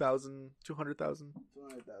give them 2,000, 200,000.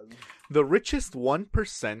 200,000. The richest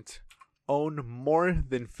 1% own more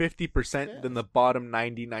than 50% than the bottom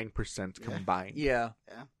 99% combined. Yeah.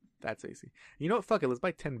 That's easy. You know what? Fuck it. Let's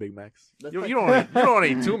buy 10 Big Macs. Let's You buy don't want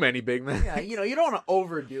to eat too many Big Macs. Yeah, you don't want to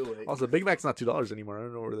overdo it. Also, Big Mac's not $2 anymore. I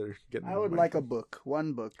don't know where they're getting. I would their like money a book.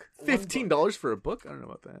 One book. from. $15 for a book. I don't know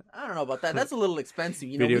about that. I don't know about that. That's a little expensive.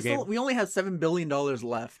 You know, Video game. we only have $7 billion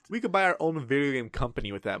left. We could buy our own video game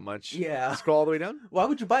company with that much. Yeah. Scroll all the way down Why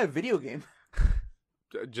would you buy a video game?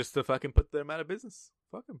 just to fucking put them out of business.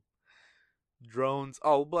 Fuck them. Drones.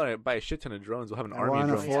 Oh, we'll buy a shit ton of drones. We'll have an I army of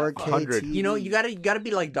want a drones. 4K 100. TV. You know, you gotta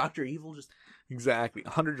be like Dr. Evil. Just Exactly.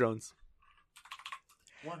 100 drones.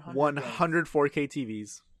 100. 100 4K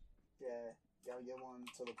TVs. Yeah, gotta get one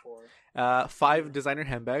to the poor. 5 designer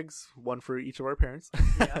handbags. One for each of our parents.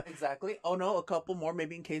 Yeah, exactly. Oh no, a couple more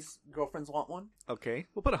maybe in case girlfriends want one. Okay.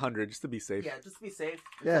 We'll put 100 just to be safe. Yeah, just to be safe.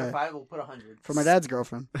 Yeah. Instead of 5, we'll put 100. For my dad's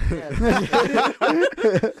girlfriend. Yeah.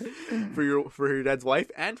 for your dad's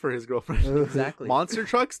wife and for his girlfriend. Exactly. Monster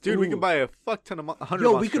trucks, dude. We Ooh. can buy a fuck ton of 100.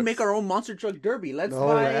 Yo, monster we could make trucks. our own monster truck derby. Let's Oh,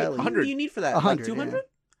 buy. rally. How many do you need for that? 100, Like 200?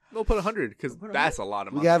 We'll put 100 because We'll put that's a lot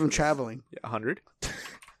of. We monster can have him trucks. traveling. Yeah, 100.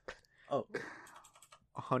 Oh,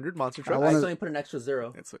 100 monster I trucks. I wanna- accidentally put an extra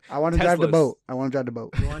 0. That's I want to drive the Teslas. boat. I want to drive the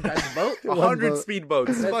boat. You want to drive the boat? 100 boat. speedboats.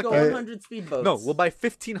 Let's Fuck go yeah. 100 speedboats. No, we'll buy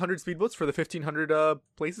 1,500 speedboats for the 1,500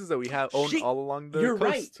 places that we have owned Shit, all along the You're coast.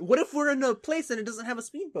 right. What if we're in a place and it doesn't have a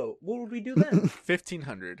speedboat? What would we do then?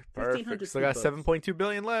 1,500. Perfect. 1,500 So I got speedboats. 7.2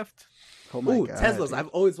 billion left. Oh my Ooh, god. Teslas. dude. I've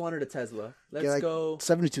always wanted a Tesla. Let's Get, like, go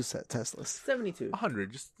 72 Teslas. 72.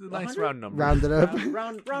 100. Just a nice 100? round number. Round it up.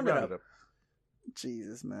 Round it up.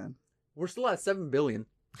 Jesus, man. We're still at 7 billion.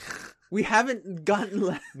 We haven't gotten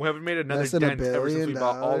less. We haven't made another Less than $1 dent ever since we billion.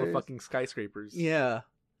 bought all the fucking skyscrapers. Yeah.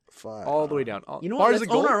 Fuck. All the way down. You know Bars what? Let's of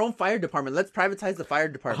gold. own our own fire department. Let's privatize the fire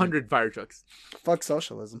department. 100 fire trucks. Fuck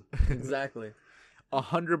socialism. Exactly.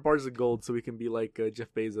 100 bars of gold so we can be like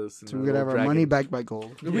Jeff Bezos. And So the we could have little our dragon. money backed by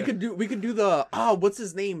gold. We Yeah. could do the what's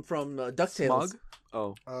his name from DuckTales? Smog?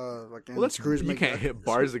 Oh. Fucking Well, that's Scrooge you can't McDuck. hit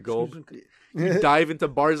bars of gold. You dive into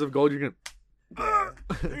bars of gold, you're gonna.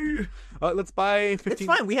 Let's buy 15. It's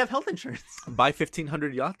fine. We have health insurance. Buy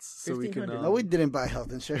 1,500 yachts so we can. 1,500. No, we didn't buy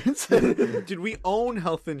health insurance. Dude, we own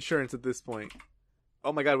health insurance at this point.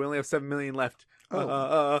 Oh my god, we only have 7 million left.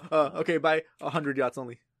 Okay, buy 100 yachts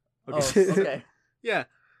only. Okay. Oh, okay. Yeah,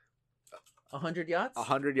 100 yachts?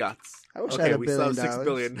 100 yachts. I wish I Okay, had $1 we still have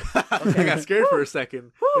billion. 6 billion. I got scared for a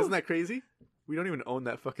second. Isn't that crazy? We don't even own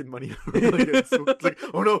that fucking money. It's like,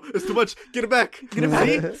 oh no, it's too much. Get it back. Get it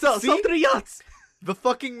back. Sell See? 3 yachts. The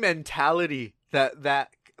fucking mentality that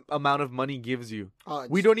amount of money gives you. Oh,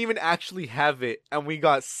 We don't even actually have it, and we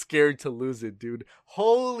got scared to lose it, dude.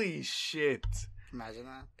 Holy shit. imagine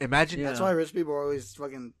that. Imagine Yeah. That's why rich people are always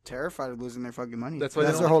fucking terrified of losing their fucking money. That's why they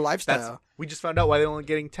That's don't their whole That's, lifestyle. we just found out why they're only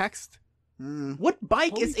getting taxed. Mm. What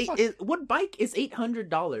bike Holy is fuck. what bike is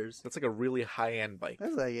 $800? That's like a really high-end bike.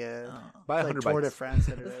 That's like, yeah. Buy It's 100 like Tour de bikes. France.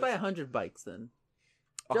 that it Let's is. buy 100 bikes then.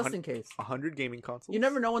 A Just hun- in case. 100 gaming consoles. You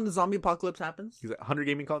never know when the zombie apocalypse happens. He's like 100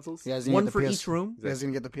 gaming consoles? You guys gonna One get the for PS... each room. You guys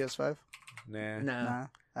gonna get the PS5? Nah. Nah. Nah.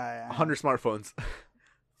 Yeah. 100 smartphones.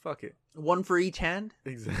 Fuck it. One for each hand.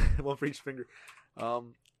 Exactly. One for each finger.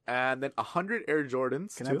 And then 100 Air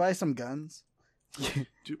Jordans. Can too. I buy some guns?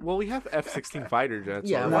 Dude, well, we have F-16 fighter jets.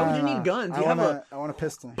 Yeah, already. why would you need guns? You I have want a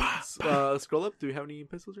pistol. Scroll up. Do we have any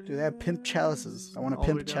pistols? Or Do they have pimp chalices? I want a All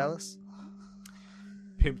the way pimp down. chalice.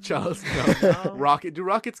 Pimp chalice? No. No. Rocket. Do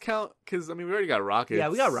rockets count? Because, I mean, we already got rockets. Yeah,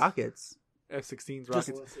 we got rockets. F-16s, Just-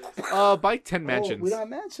 rockets. Buy 10 mansions. Oh, we don't have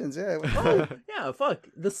mansions. Yeah. Oh, yeah, fuck.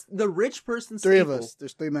 The rich person's 3 of staple. us.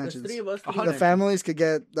 There's 3 There's mansions. 3 of us. A three The hundred. families could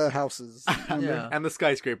get the houses. Yeah. And the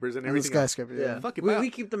skyscrapers and And the everything else. skyscraper. Yeah. Yeah. Fuck it, we, buy- we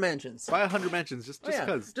keep the mansions. Buy 100 mansions just Oh, yeah.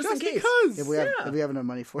 because. Just in case. because. If we have Yeah. if we have enough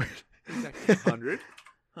money for it. Exactly. 100. You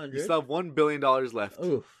 100. still have $1 billion left.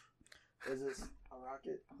 Oof. Is this around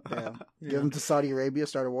rocket. Yeah. Give them to Saudi Arabia,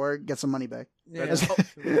 start a war, get some money back. Yeah. That's,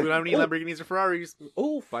 we don't have any Lamborghinis or Ferraris.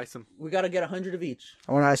 Oh, Buy some. we gotta get 100 of each.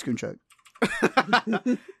 I want an ice cream truck.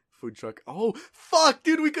 Food truck. Oh, fuck,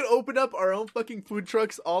 dude. We could open up our own fucking food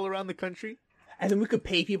trucks all around the country. And then we could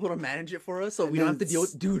pay people to manage it for us, so we don't have to deal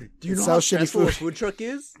with. Dude, do you know sell how shitty stressful a food. food truck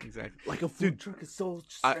is? Exactly. Like a food truck is so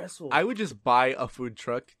stressful. I would just buy a food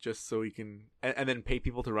truck just so we can, and then pay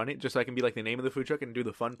people to run it, just so I can be like the name of the food truck and do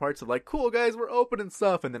the fun parts of like, cool guys, we're open and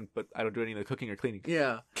stuff, and then but I don't do any of the cooking or cleaning.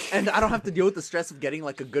 Yeah, and I don't have to deal with the stress of getting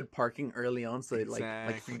like a good parking early on. So like if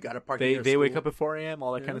Exactly. you gotta park, They wake up at 4 a.m.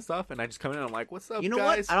 all that kind of stuff, and I just come in and I'm like, what's up, You know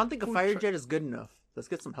guys? what? I don't think a Food fire truck. jet is good enough. Let's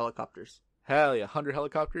get some helicopters. Hell yeah, 100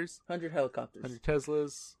 helicopters, 100 helicopters. 100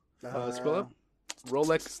 Teslas. Scroll up.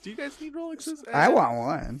 Rolex. Do you guys need Rolexes? I want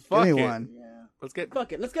one. Fuck Give me it. one. Yeah. Let's get.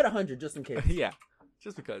 Fuck it. Let's get 100 just in case. Yeah,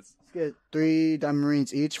 just because. Let's get 3 diamond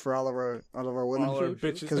rings each for all of our women. All our True,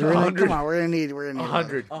 true. bitches. Because we're gonna come on, we're gonna need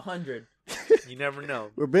 100. 100. You never know.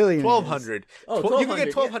 We're billionaires. 1,200. Oh, You can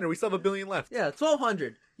get 1,200, 1,200. We still have $1 billion left. Yeah,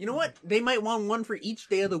 1,200. You know what? They might want one for each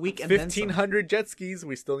day of the week, and then some. 1,500 jet skis.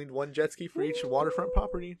 We still need one jet ski for each waterfront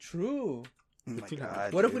property. True. Oh my 1,500.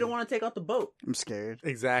 God, What if we dude. don't want to take out the boat? I'm scared.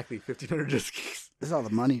 Exactly, 1,500 jet skis. This is all the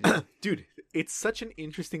money, dude. Dude, it's such an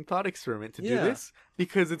interesting thought experiment to do Yeah. this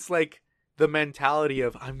because it's like the mentality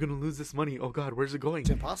of I'm gonna lose this money. Oh God, where's it going? It's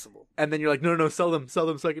impossible. And then you're like, no, sell them, so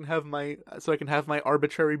I can have my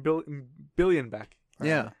arbitrary billion back.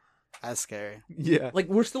 Yeah. That's scary. Yeah. Like,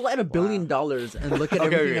 we're still at $1 billion and look at Okay, everything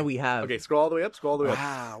okay. that we have. Okay, scroll all the way up.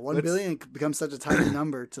 Wow, 1 Let's- billion becomes such a tiny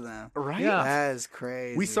number to them. Right. Yeah. That is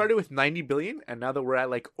crazy. We started with 90 billion, and now that we're at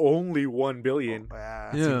like only 1 billion,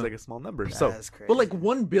 Wow. it Yeah. seems like a small number. So That's crazy. But like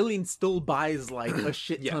 1 billion still buys like a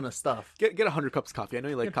shit Yeah. ton of stuff. get 100 cups of coffee. I know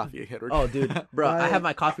you like coffee, Edward. Oh, dude, bro, I Right. have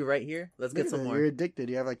my coffee right here. Let's Look get at some that, more. You're addicted.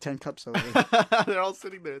 You have like 10 cups over there. They're all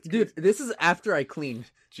sitting there. It's Dude, this is after I cleaned.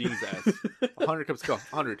 Jesus. 100 cups of coffee.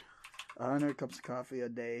 100. 100 cups of coffee a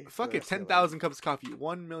day. Fuck for it. the rest of 10,000 cups of coffee.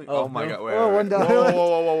 1 million. Oh, Oh, my no. God. Wait, Oh, wait, one wait. dollar.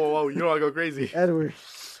 Whoa. You don't want to go crazy. life. Edward,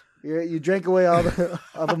 you drank away all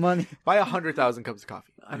the money. Buy 100,000 cups of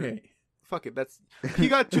coffee. Okay. Fuck it. That's you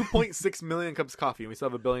got 2.6 million cups of coffee, and we still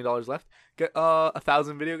have $1 billion left. Get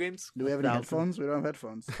 1,000 video games, Do we have any 1,000. headphones? We don't have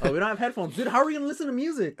headphones. Oh, we don't have headphones. Dude, how are we going to listen to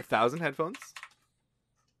music? 1,000 headphones.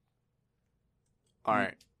 All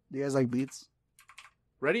right, Do you guys like beats?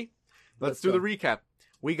 ready? Let's Let's do go. the recap.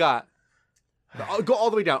 We got. I'll go all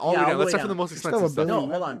the way down. All the Yeah, way all down. the Let's way start from the down. most It's still expensive a stuff. billion.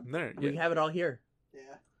 No, hold on. There, We yeah. have it all here. Yeah.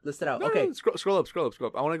 List it out. No, okay. no, scroll up.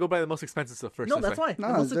 I want to go by the most expensive stuff first. No, that's why. fine. No,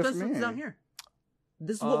 the most it's different expensive is me. down here.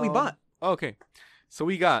 This is what we Um, bought. Okay, so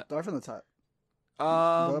we got. Start from the top. Go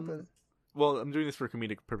up Um. Well, I'm doing this for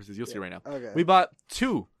comedic purposes. You'll see right now. Okay. We bought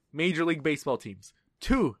 2 Major League Baseball teams,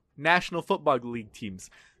 2 National Football League teams,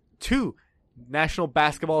 2 National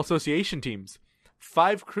Basketball Association teams,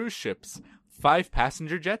 5 cruise ships, 5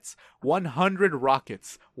 passenger jets, 100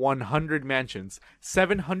 rockets, 100 mansions,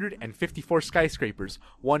 754 skyscrapers,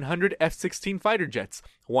 100 F-16 fighter jets,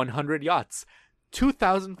 100 yachts,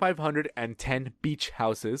 2,510 beach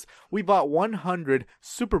houses. We bought 100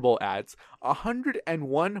 Super Bowl ads,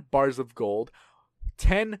 101 bars of gold,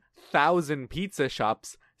 10,000 pizza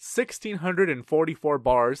shops, 1,644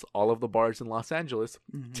 bars, all of the bars in Los Angeles,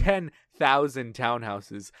 10,000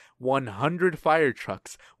 townhouses, 100 fire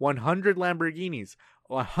trucks, 100 Lamborghinis,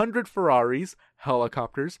 100 Ferraris,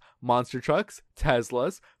 helicopters, monster trucks,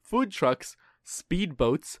 Teslas, food trucks,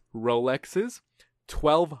 speedboats, Rolexes,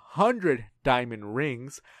 1,200 diamond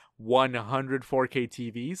rings, 100 4K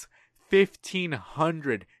TVs,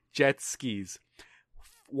 1,500 jet skis,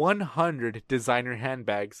 100 designer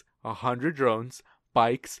handbags, 100 drones,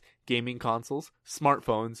 bikes, gaming consoles,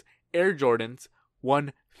 smartphones, Air Jordans,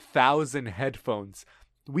 1,000 headphones.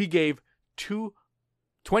 We gave $20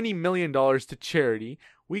 million to charity.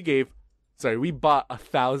 We bought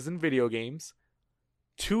 1,000 video games,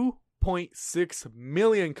 2.6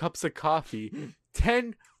 million cups of coffee,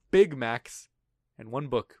 10 Big Macs, and 1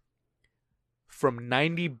 book. From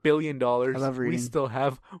 $90 billion, love we reading. still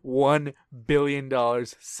have $1 billion,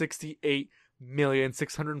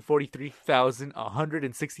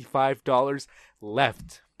 68,643,165 dollars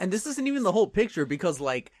left. And this isn't even the whole picture because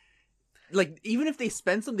like even if they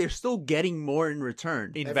spend some, they're still getting more in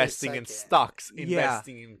return. Investing in second. stocks, Yeah.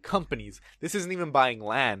 investing in companies. This isn't even buying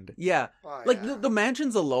land. Yeah. Oh, Like yeah. the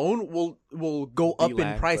mansions alone will go Be up in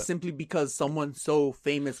land, price but- simply because someone so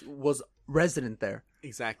famous was resident there.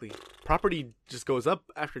 Exactly. Property just goes up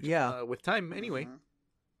after Yeah. with time anyway. Mhm.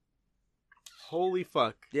 Holy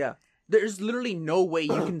fuck. Yeah. There's literally no way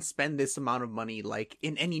you can spend this amount of money like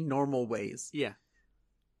in any normal ways. Yeah.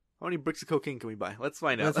 How many bricks of cocaine can we buy? Let's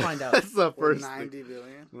find out. Let's find out. That's the For first thing. 90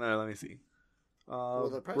 billion. No, let me see.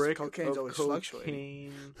 the price of brick cocaine's of always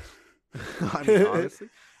fluctuating. cocaine. I mean, honestly,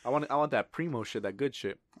 I want that primo shit, that good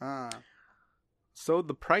shit. So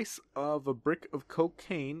the price of a brick of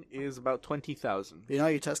cocaine is about 20,000. You know how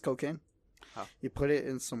you test cocaine? How? You put it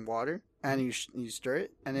in some water and you stir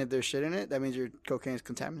it, and if there's shit in it, that means your cocaine is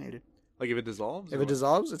contaminated. Like if it dissolves. If or it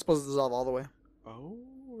dissolves, it's supposed to dissolve all the way. what?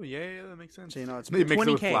 Oh yeah, that makes sense. So you know it's They mix it with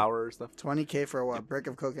 20K. flour or stuff. $20K for what? Brick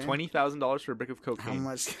of cocaine? $20,000 for a brick of How cocaine.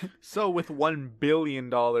 much? So with $1 billion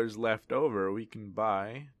left over, we can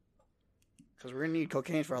buy. Because we're gonna need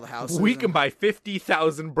cocaine for all the houses. We and- can buy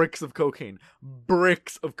 50,000 bricks of cocaine.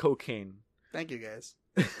 Bricks of cocaine. Thank you guys.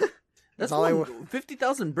 That's all I one, wa-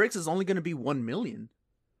 50,000 bricks is only going to be 1 million.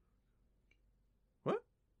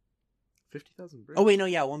 50,000 bricks. Oh wait, no,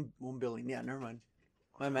 yeah, 1 billion. Yeah, never mind.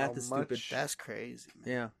 My math How is stupid. much? That's crazy,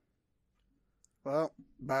 man. Yeah. Well,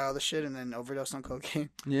 buy all the shit and then overdose on cocaine.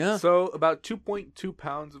 Yeah. So about 2.2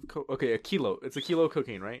 pounds of okay, a kilo. It's a kilo of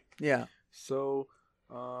cocaine, right? Yeah. So,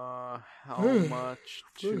 how much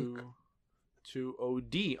to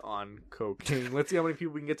OD on cocaine? Let's see how many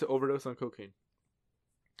people we can get to overdose on cocaine.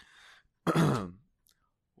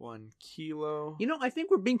 1 kilo. You know, I think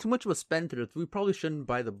we're being too much of a spendthrift. We probably shouldn't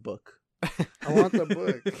buy the book. I want the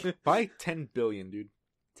book. Buy 10 billion, dude.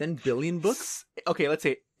 10 billion books? Okay, let's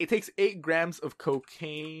say it takes 8 grams of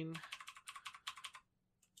cocaine.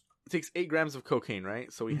 It takes 8 grams of cocaine,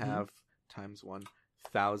 right? So we Mhm. have times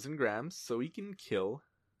 1,000 grams. So we can kill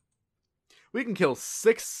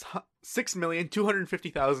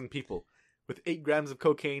 6,250,000 people with 8 grams of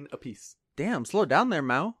cocaine apiece. Damn, slow down there,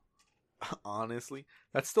 Mao. Honestly,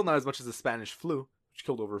 that's still not as much as the Spanish flu, which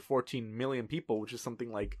killed over 14 million people, which is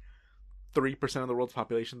something like 3% of the world's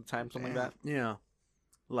population at the time, something like that. Yeah.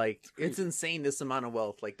 Like, it's insane, this amount of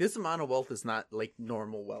wealth. Like, this amount of wealth is not, like,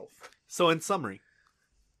 normal wealth. So in summary,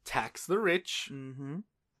 tax the rich, Mm-hmm.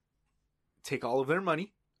 take all of their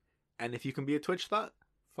money, and if you can be a Twitch thought,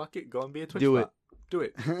 fuck it, go and be a Twitch Do it. thought. Do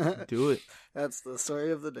it. Do it. That's the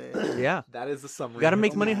story of the day. Yeah. That is the summary. You gotta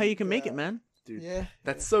make Oh money my how you can make it, God. man. Dude, Yeah.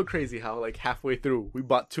 that's so crazy how, like, halfway through, we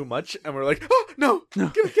bought too much, and we're like, oh, no,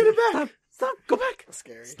 get it back. Stop, go back. That's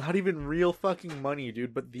scary. It's not even real fucking money,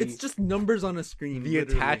 dude, but It's just numbers on a screen. the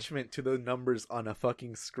literally. attachment to the numbers on a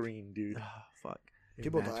fucking screen, dude. Ah, fuck.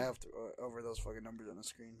 People Imagine. die after, over those fucking numbers on the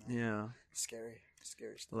screen. Man. Yeah. Scary.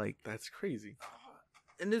 Scary stuff. Like, That's crazy.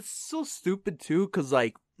 and it's so stupid too, because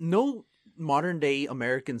like no modern day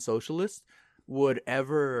American socialist would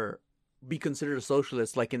ever be considered a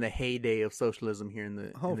socialist, like in the heyday of socialism here in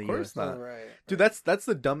the Oh, in the of course US. not. Oh, right. Dude, that's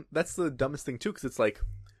the dumbest thing too, because it's like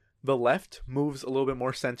the left moves a little bit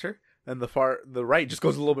more center, and the right just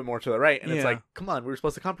goes a little bit more to the right, and it's Yeah. like, come on, we were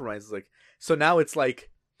supposed to compromise. It's like, so now it's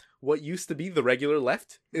like what used to be the regular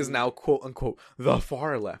left is now quote unquote the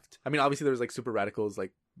far left. I mean, obviously there's like super radicals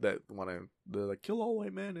like that want to like kill all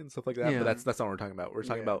white men and stuff like that, Yeah. but that's not what we're talking about. We're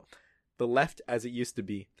talking Yeah. about the left as it used to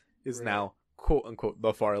be is Right. now quote unquote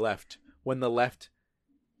the far left, when the left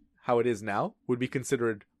how it is now would be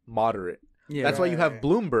considered moderate. Yeah. That's why you have Right.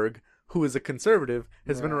 Bloomberg, who is a conservative,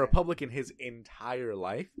 has been a Right. Republican his entire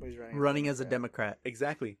life. But he's running as a Democrat.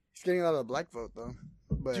 Exactly. He's getting a lot of black vote though,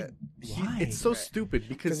 but Why? It's so Right. stupid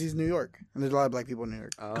because because he's New York, and there's a lot of black people in New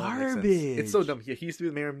York. Oh, that makes sense. Garbage. It's so dumb. He used to be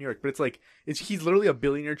the mayor of New York, but it's like he's literally a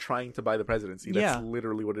billionaire trying to buy the presidency. That's Yeah.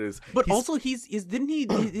 literally what it is. But He's- also, isn't he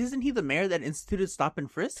the mayor that instituted stop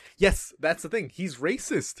and frisk? yes, that's the thing. He's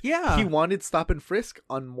racist. Yeah. He wanted stop and frisk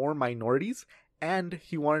on more minorities, and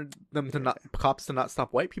he wanted them to cops to not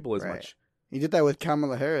stop white people as Right. much. He did that with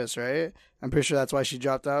Kamala Harris, right? I'm pretty sure that's why she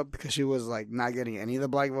dropped out, because she was like not getting any of the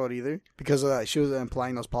black vote either, because she was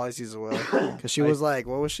implying those policies as well. Because she was like,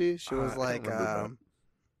 what was she? She was I don't like, remember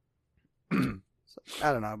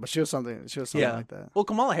I don't know, but she was something. She was something Yeah. like that. Well,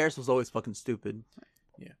 Kamala Harris was always fucking stupid.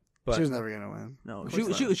 But She was never gonna win. No, Of she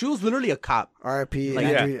course she was literally a cop. R.I.P. Like,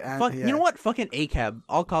 Andrew. yeah. Fuck, yeah. you know what? Fucking ACAB.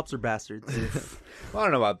 All cops are bastards. well, I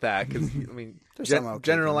don't know about that because I mean, There's some okay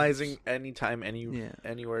generalizing anytime, Yeah.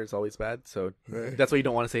 anywhere is always bad. So Right. that's why you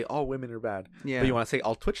don't want to say all women are bad. Yeah. But you want to say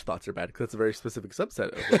all Twitch thoughts are bad because that's a very specific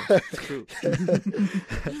subset of women. True.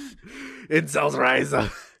 Incels rise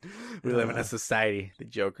up. We live in a society. The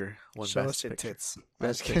Joker. One Show best us your picture. tits.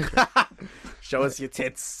 Best picture. Show us your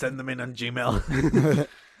tits. Send them in on Gmail.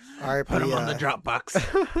 R.I.P. Put them on the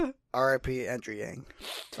Dropbox. R.I.P. Andrew Yang.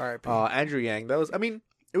 R.I.P. Andrew Yang. That was. I mean,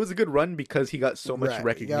 it was a good run because he got so much Right. He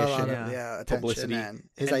recognition. got a lot of, Yeah. attention, publicity. and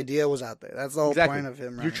his And- idea was out there. That's the whole Exactly. point of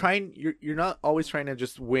him. You're Running. trying. You're not always trying to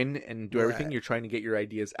just win and do everything. Right. You're trying to get your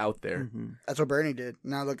ideas out there. Mhm. That's what Bernie did.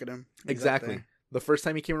 Now look at him. He's up Exactly. there. The first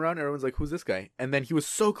time he came around, everyone's like, "Who's this guy?" And then he was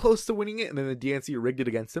so close to winning it, and then the DNC rigged it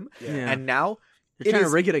against him. Yeah. Yeah. And now, You're trying is-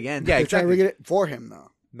 to rig it again. Yeah, They're trying to exactly. rig it for him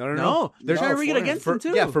though. No, they're trying to rig it Warren. against him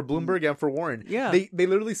too. Yeah, for Bloomberg and for Warren. Yeah. They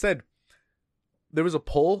literally said there was a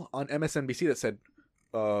poll on MSNBC that said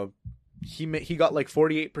he got like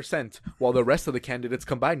 48%, while the rest of the candidates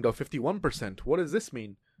combined got 51%. What does this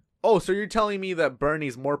mean? Oh, so you're telling me that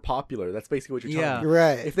Bernie's more popular? That's basically what you're telling me.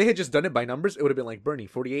 Right. If they had just done it by numbers, it would have been like Bernie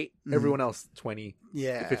 48, everyone else 20,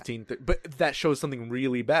 Yeah. 15. But that shows something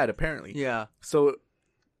really bad, apparently. Yeah. So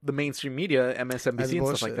the mainstream media, That's MSNBC and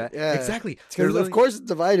stuff like bullshit. that, Yeah. exactly. Because They're of literally- course it's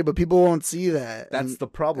divided, but people won't see that. that's And the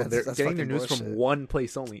problem. that's They're getting their fucking news from bullshit. one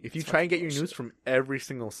place only. If you That's try and get fucking your news from every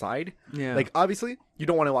single side, Yeah. like obviously you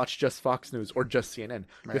don't want to watch just Fox News or just CNN.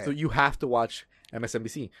 Right. You have to watch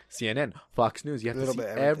MSNBC, CNN, Fox News. You have to Little see bit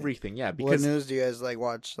everything. everything. Yeah, what because news do you guys like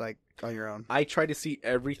watch like on your own? I try to see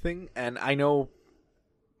everything, and I know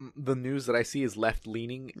the news that I see is left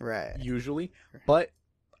leaning Right. usually, but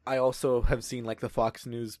I also have seen like the Fox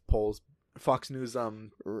News polls, Fox News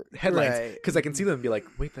headlines, Right. because I can see them and be like,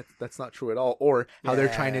 wait, that's not true at all, or how they're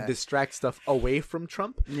trying to Yeah. distract stuff away from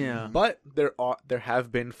Trump. Yeah. But there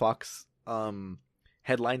have been Fox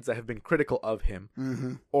headlines that have been critical of him,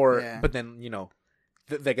 Mm-hmm. or Yeah. but then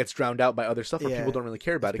that gets drowned out by other stuff, or Yeah. people don't really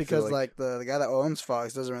care about it 'cause Because they're like the guy that owns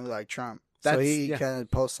Fox doesn't really like Trump, so That's- he yeah. kind of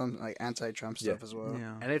posts some like anti-Trump Yeah. stuff as well.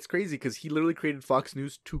 Yeah. and it's crazy because he literally created Fox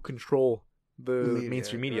News to control the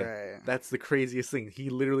mainstream media. Right. That's the craziest thing. He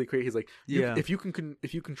literally created. He's like, Yeah. if you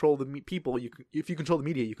control the people, if you control the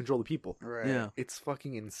media, you control the people. Right. Yeah. It's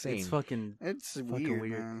fucking insane. It's fucking It's Fucking weird,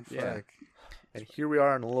 weird. man. Yeah. Fuck. And here we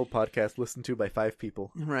are on a little podcast listened to by 5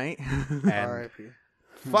 people. right. And R.I.P.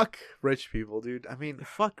 fuck rich people, dude. I mean,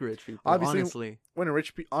 Fuck rich people. Obviously- honestly. when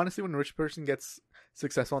a rich person gets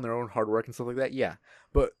successful on their own hard work and stuff like that, yeah.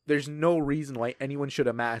 But there's no reason why anyone should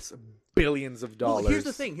amass billions of dollars. Well, here's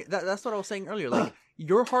the thing. That's what I was saying earlier. Like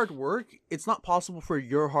your hard work, it's not possible for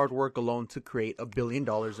your hard work alone to create $1 billion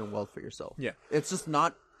in wealth for yourself. Yeah. It's just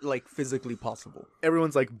not like physically possible.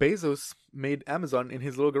 Everyone's like, Bezos made Amazon in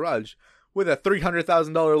his little garage with a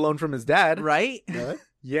 $300,000 loan from his dad. Right? Really?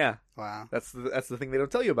 Yeah. Wow. That's the thing they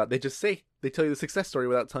don't tell you about. They tell you the success story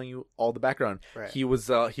without telling you all the background. Right. He was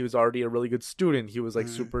already a really good student. He was like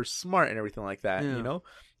super smart and everything like that. Yeah. You know,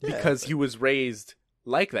 Yeah, because but- he was raised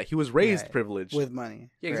like that. He was raised Right. privileged. With money.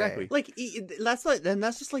 Yeah, exactly. Like that's like, and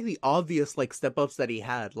that's just like the obvious like step ups that he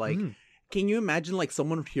had. Like, Mhm. can you imagine like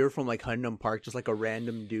someone here from like Huntington Park, just like a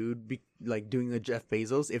random dude, like doing the Jeff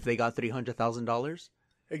Bezos if they got $300,000?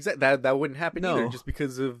 Exactly. That wouldn't happen No. either, just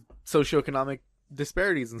because of socioeconomic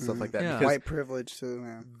disparities and stuff like that. Yeah. Because White privilege too,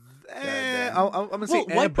 man. I'm gonna say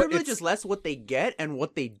Well, white but privilege it's- is less what they get and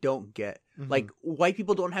what they don't get. Mhm. Like white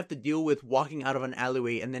people don't have to deal with walking out of an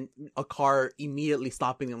alleyway and then a car immediately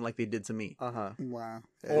stopping them like they did to me. uh-huh. Wow.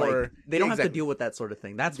 Or- Like, they don't have to exactly. deal with that sort of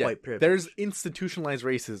thing. That's Yeah, white privilege. There's institutionalized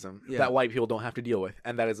racism Yeah. that white people don't have to deal with,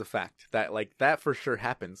 and that is a fact. That for sure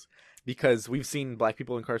happens because we've seen black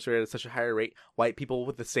people incarcerated at such a higher rate, white people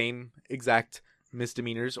with the same exact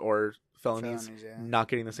misdemeanors or felonies Felonies, yeah. not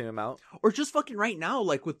getting the same amount. Or just fucking right now,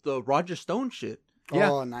 like with the Roger Stone shit.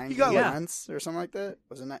 Yeah. Oh, 9 He got, like- months or something like that.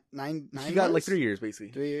 Was it nine? He got like months? 3 years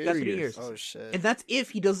basically. 3 years. Got 3 years. Oh shit. And that's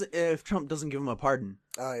if Trump doesn't give him a pardon.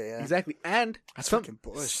 Oh yeah. Exactly, and That's some fucking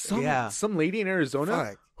bullshit. some lady in Arizona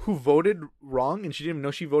Fuck. who voted wrong and she didn't even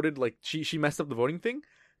know she voted, like she messed up the voting thing,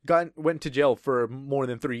 went to jail for more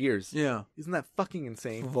than 3 years. Yeah. Isn't that fucking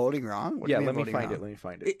insane? Voting wrong? What do Yeah, you mean let me voting find wrong? it. Let me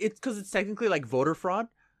find it. It's because it's technically like voter fraud.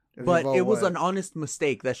 If you But vote it was what? an honest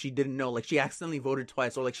mistake that she didn't know. Like she accidentally voted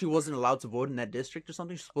twice, or like she wasn't allowed to vote in that district or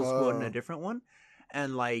something. She's supposed to vote in Oh. a different one,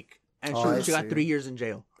 and like, and Oh, I she got see. 3 years in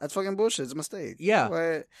jail. That's fucking bullshit. It's a mistake. Yeah.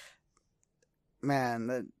 What?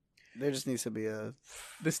 Man, there just needs to be a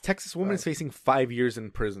This Texas woman is Right. facing 5 years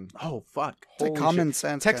in prison. Oh fuck! it's like Holy common shit.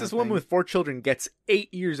 sense. Texas kind of woman thing. with 4 children gets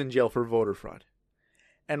 8 years in jail for voter fraud,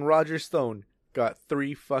 and Roger Stone got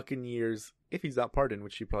 3 fucking years if he's not pardoned,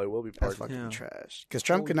 which he probably will be That's pardoned. fucking Yeah. trash. Because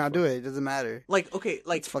Trump Holy could not fuck. do it. It doesn't matter. Like okay,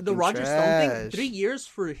 like It's the fucking Roger Stone thing. trash. 3 years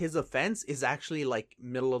for his offense is actually like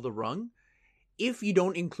middle of the rung, if you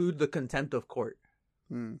don't include the contempt of court.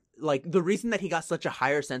 Hmm. Like the reason that he got such a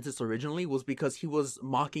higher sentence originally was because he was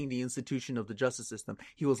mocking the institution of the justice system.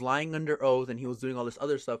 He was lying under oath and he was doing all this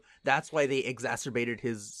other stuff. That's why they exacerbated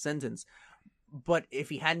his sentence. But if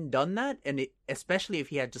he hadn't done that, and especially if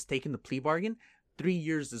he had just taken the plea bargain, 3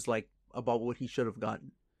 years is like about what he should have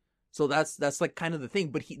gotten. So that's like kind of the thing.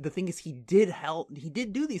 But the thing is, he did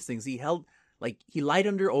do these things. He lied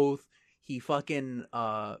under oath. He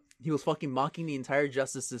was fucking mocking the entire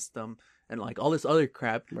justice system and like all this other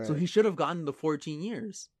crap. So Right. he should have gotten the 14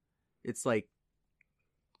 years. It's like,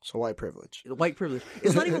 So white privilege. White privilege.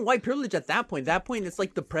 It's not even white privilege at that point. That point, it's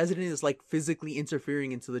like the president is like physically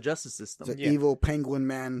interfering into the justice system. It's an evil penguin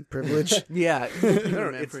man privilege. Yeah,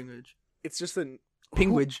 it's- privilege. It's just an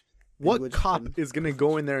Penguage. what Penguage. cop is gonna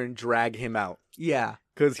go in there and drag him out? Yeah,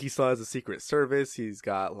 Because he still has a secret service. He's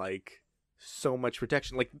got like so much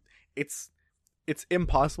protection. Like it's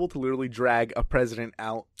impossible to literally drag a president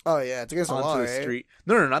out Oh yeah, it's against the onto law, the right? street.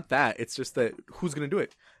 No, not that. It's just that who's gonna do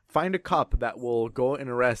it? Find a cop that will go and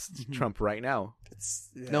arrest Trump right now.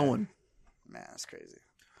 no one. Man, that's crazy.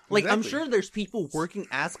 Like, I'm Exactly. sure there's people working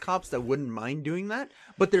as cops that wouldn't mind doing that,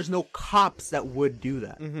 but there's no cops that would do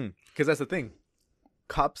that. Because that's the thing.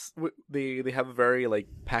 Cops, they have a very like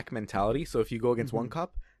pack mentality. So if you go against one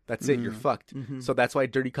cop, that's it. You're fucked. So that's why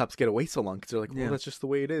dirty cops get away so long. Because they're like, well, Yeah. that's just the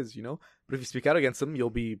way it is, you know. But if you speak out against them,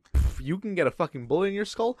 you can get a fucking bullet in your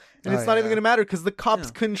skull, and Oh, it's not even yeah. gonna matter because the cops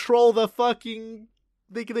Yeah. control the fucking.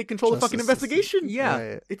 They control the fucking Justice investigation. Yeah.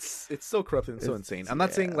 Right. It's so corrupt and so It's- insane. I'm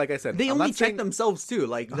not saying, like I said, They I'm only not check saying themselves too.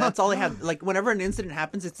 Like that's all they have. Like whenever an incident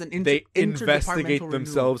happens, it's an they interdepartmental investigate renewal.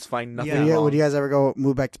 themselves, find nothing Yeah. wrong. Would you guys ever go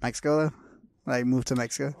move back to Mexico though? Like move to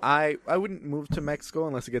Mexico? I wouldn't move to Mexico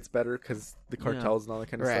unless it gets better because the cartels and all that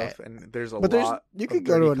kind of Right. stuff. And there's a But there's lot. you of could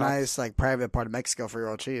go to dirty a cops. nice like private part of Mexico for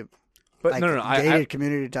real cheap. but Like, no, gated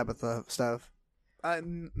community type of stuff.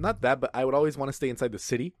 not that. But I would always want to stay inside the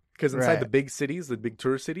city because inside Right. the big cities, the big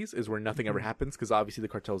tourist cities, is where nothing ever happens. Because obviously the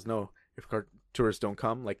cartels know if tourists don't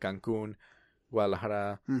come, like Cancun,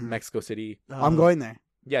 Guadalajara, Mexico City. I'm going there.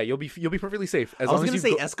 Yeah, you'll be perfectly safe as I was long gonna as say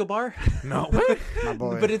you go- Escobar, No, My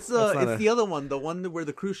boy. but it's That's not it's a- the other one, the one where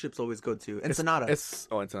the cruise ships always go to, Ensenada.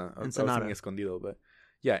 Ensenada. I was Ensenada. thinking Escondido, but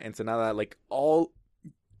yeah, Ensenada. Like all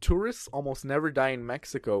tourists almost never die in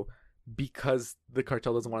Mexico because the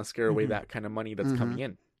cartel doesn't want to scare away that kind of money that's coming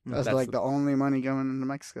in. That's like the only money going into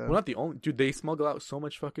Mexico. Well, not the only dude. They smuggle out so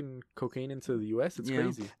much fucking cocaine into the U.S. It's Yeah.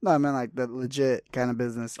 crazy. No, I mean like the legit kind of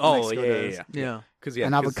business. Oh Mexico yeah, does. yeah, Because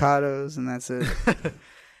And avocados, and that's it.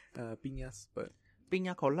 piñas, but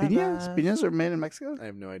piña colada. Piñas are made in Mexico. I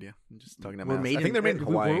have no idea. I'm just talking about. We're I made think they're made in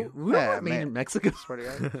Hawaii. We're Yeah, not made man. in Mexico. Swear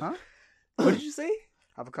to God. Huh? What did you say?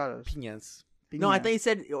 Avocados. Piñas, No, I Piñas. thought you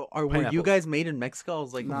said, were you Pineapples. guys made in Mexico? I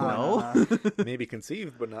was like, No, no. maybe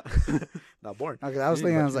conceived, but not not born. Okay, I was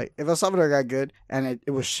thinking, I was like, if El Salvador got good and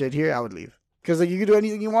it was shit here, I would leave. Because like you could do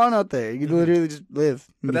anything you want out there. You could literally just live.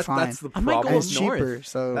 And But be fine. that's the I might go problem. and it's up north. cheaper.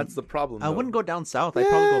 So That's the problem. I though. wouldn't go down south. I'd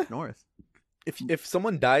probably go up north. If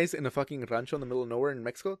someone dies in a fucking rancho in the middle of nowhere in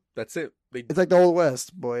Mexico, that's it. it's like the old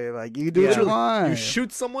west, boy. Like you can do what you Literally, want. you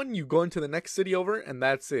shoot someone, you go into the next city over, and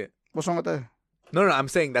that's it. What's wrong with that? No, I'm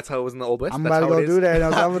saying that's how it was in the old west. I'm that's about to how go it do is. that in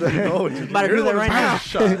El Salvador. No, dude, About to you're do the that one right now.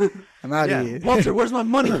 who's getting shot. I'm out Yeah. of here. Walter, where's my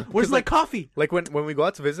money? Where's my coffee? Like when we go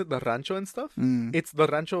out to visit the rancho and stuff, Mm. it's the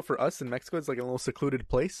rancho for us in Mexico. It's like a little secluded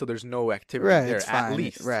place, so there's no activity Right, there it's at fine.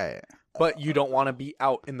 least. Right. But you don't want to be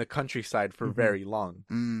out in the countryside for very long.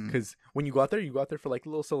 Mm. Because when you go out there for like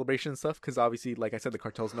little celebration and stuff. Because obviously, like I said, the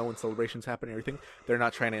cartels know when celebrations happen and everything. They're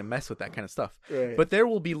not trying to mess with that kind of stuff. Right. But there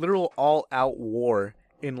will be literal all-out war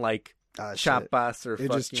in like Oh, shit. Chiapas or It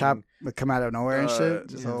fucking just come out of nowhere and shit.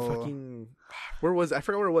 just So fucking I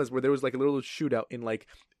forgot where it was, where there was like a little shootout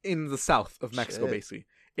in the south of Mexico, Shit. basically.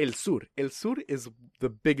 El Sur is the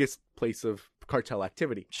biggest place of cartel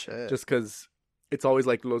activity, shit. just because it's always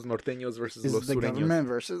like los norteños versus is los it the sureños. government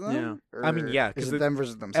versus them? Yeah. Or I mean, yeah, is 'cause it them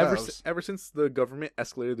versus themselves? Ever since the government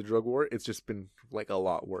escalated the drug war, it's just been like a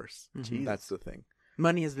lot worse. Jesus. That's the thing.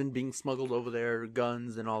 Money has been being smuggled over there,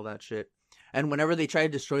 guns and all that shit. And whenever they try to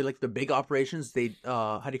destroy like the big operations, they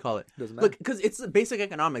how do you call it? Doesn't matter. Look, because it's basic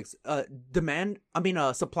economics.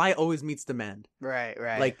 Supply always meets demand. Right.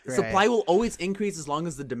 Like right. supply will always increase as long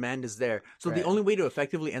as the demand is there. So the Right. only way to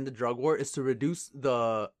effectively end the drug war is to reduce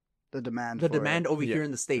the the demand. demand over Yeah. here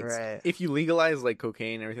in the states. Right. If you legalize like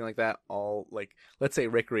cocaine and everything like that, all like let's say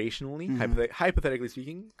recreationally, hypothetically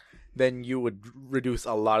speaking, then you would reduce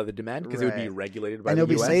a lot of the demand because it would be Right. regulated by And the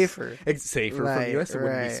it'll be US. safer. It's safer from Right, the US. It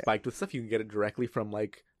wouldn't be right. spiked with stuff. You can get it directly from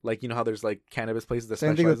like you know how there's like cannabis places that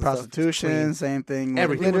Same thing with specialize in stuff? It's prostitution. clean. Same thing.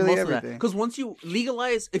 Everything. With literally Most of that. everything. Because once you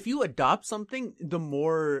legalize, if you adopt something,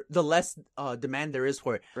 the less demand there is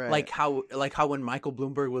for it. Right. Like how when Michael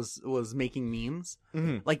Bloomberg was making memes,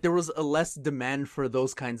 Mhm. like there was a less demand for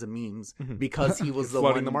those kinds of memes because he was the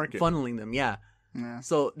Flooding one the market. funneling them. Yeah. Yeah.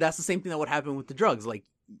 So that's the same thing that would happen with the drugs. Like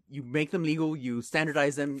you make them legal, you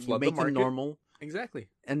standardize them, you Flood the make them market. normal, Exactly.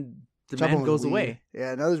 and Trouble demand with goes weed. away.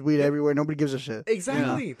 Yeah, now there's weed everywhere. Nobody gives a shit.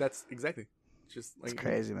 Exactly. That's exactly. Just like It's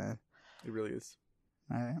crazy, man. It really is.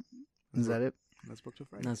 All right. Is that it? That's broke till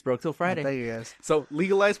Friday. That's broke till Friday. Thank you guys. So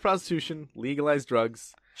legalize prostitution, legalize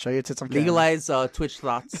drugs. Show your tits on camera. Legalize Twitch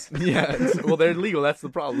thoughts. Yeah, well, they're legal. That's the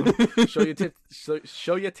problem.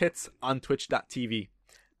 Show your tits on Twitch.tv.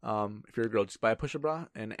 If you're a girl, just buy a pusher bra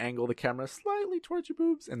and angle the camera slightly towards your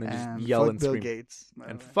boobs, and then just yell fuck and Bill scream. Gates.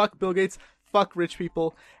 And fuck Bill Gates, fuck rich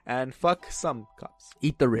people, and fuck some cops.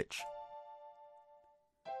 Eat the rich.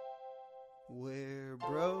 We're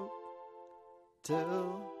broke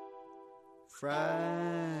till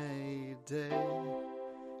Friday.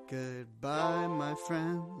 Goodbye, my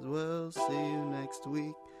friends. We'll see you next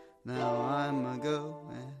week. Now I'ma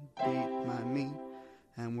go and beat my meat.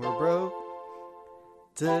 And we're broke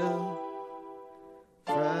till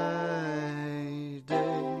Friday.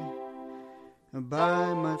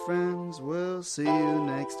 Bye, my friends. We'll see you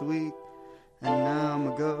next week. And now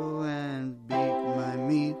I'ma go and beat my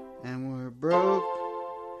meat. And we're broke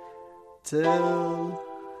till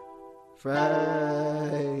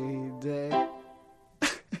Friday.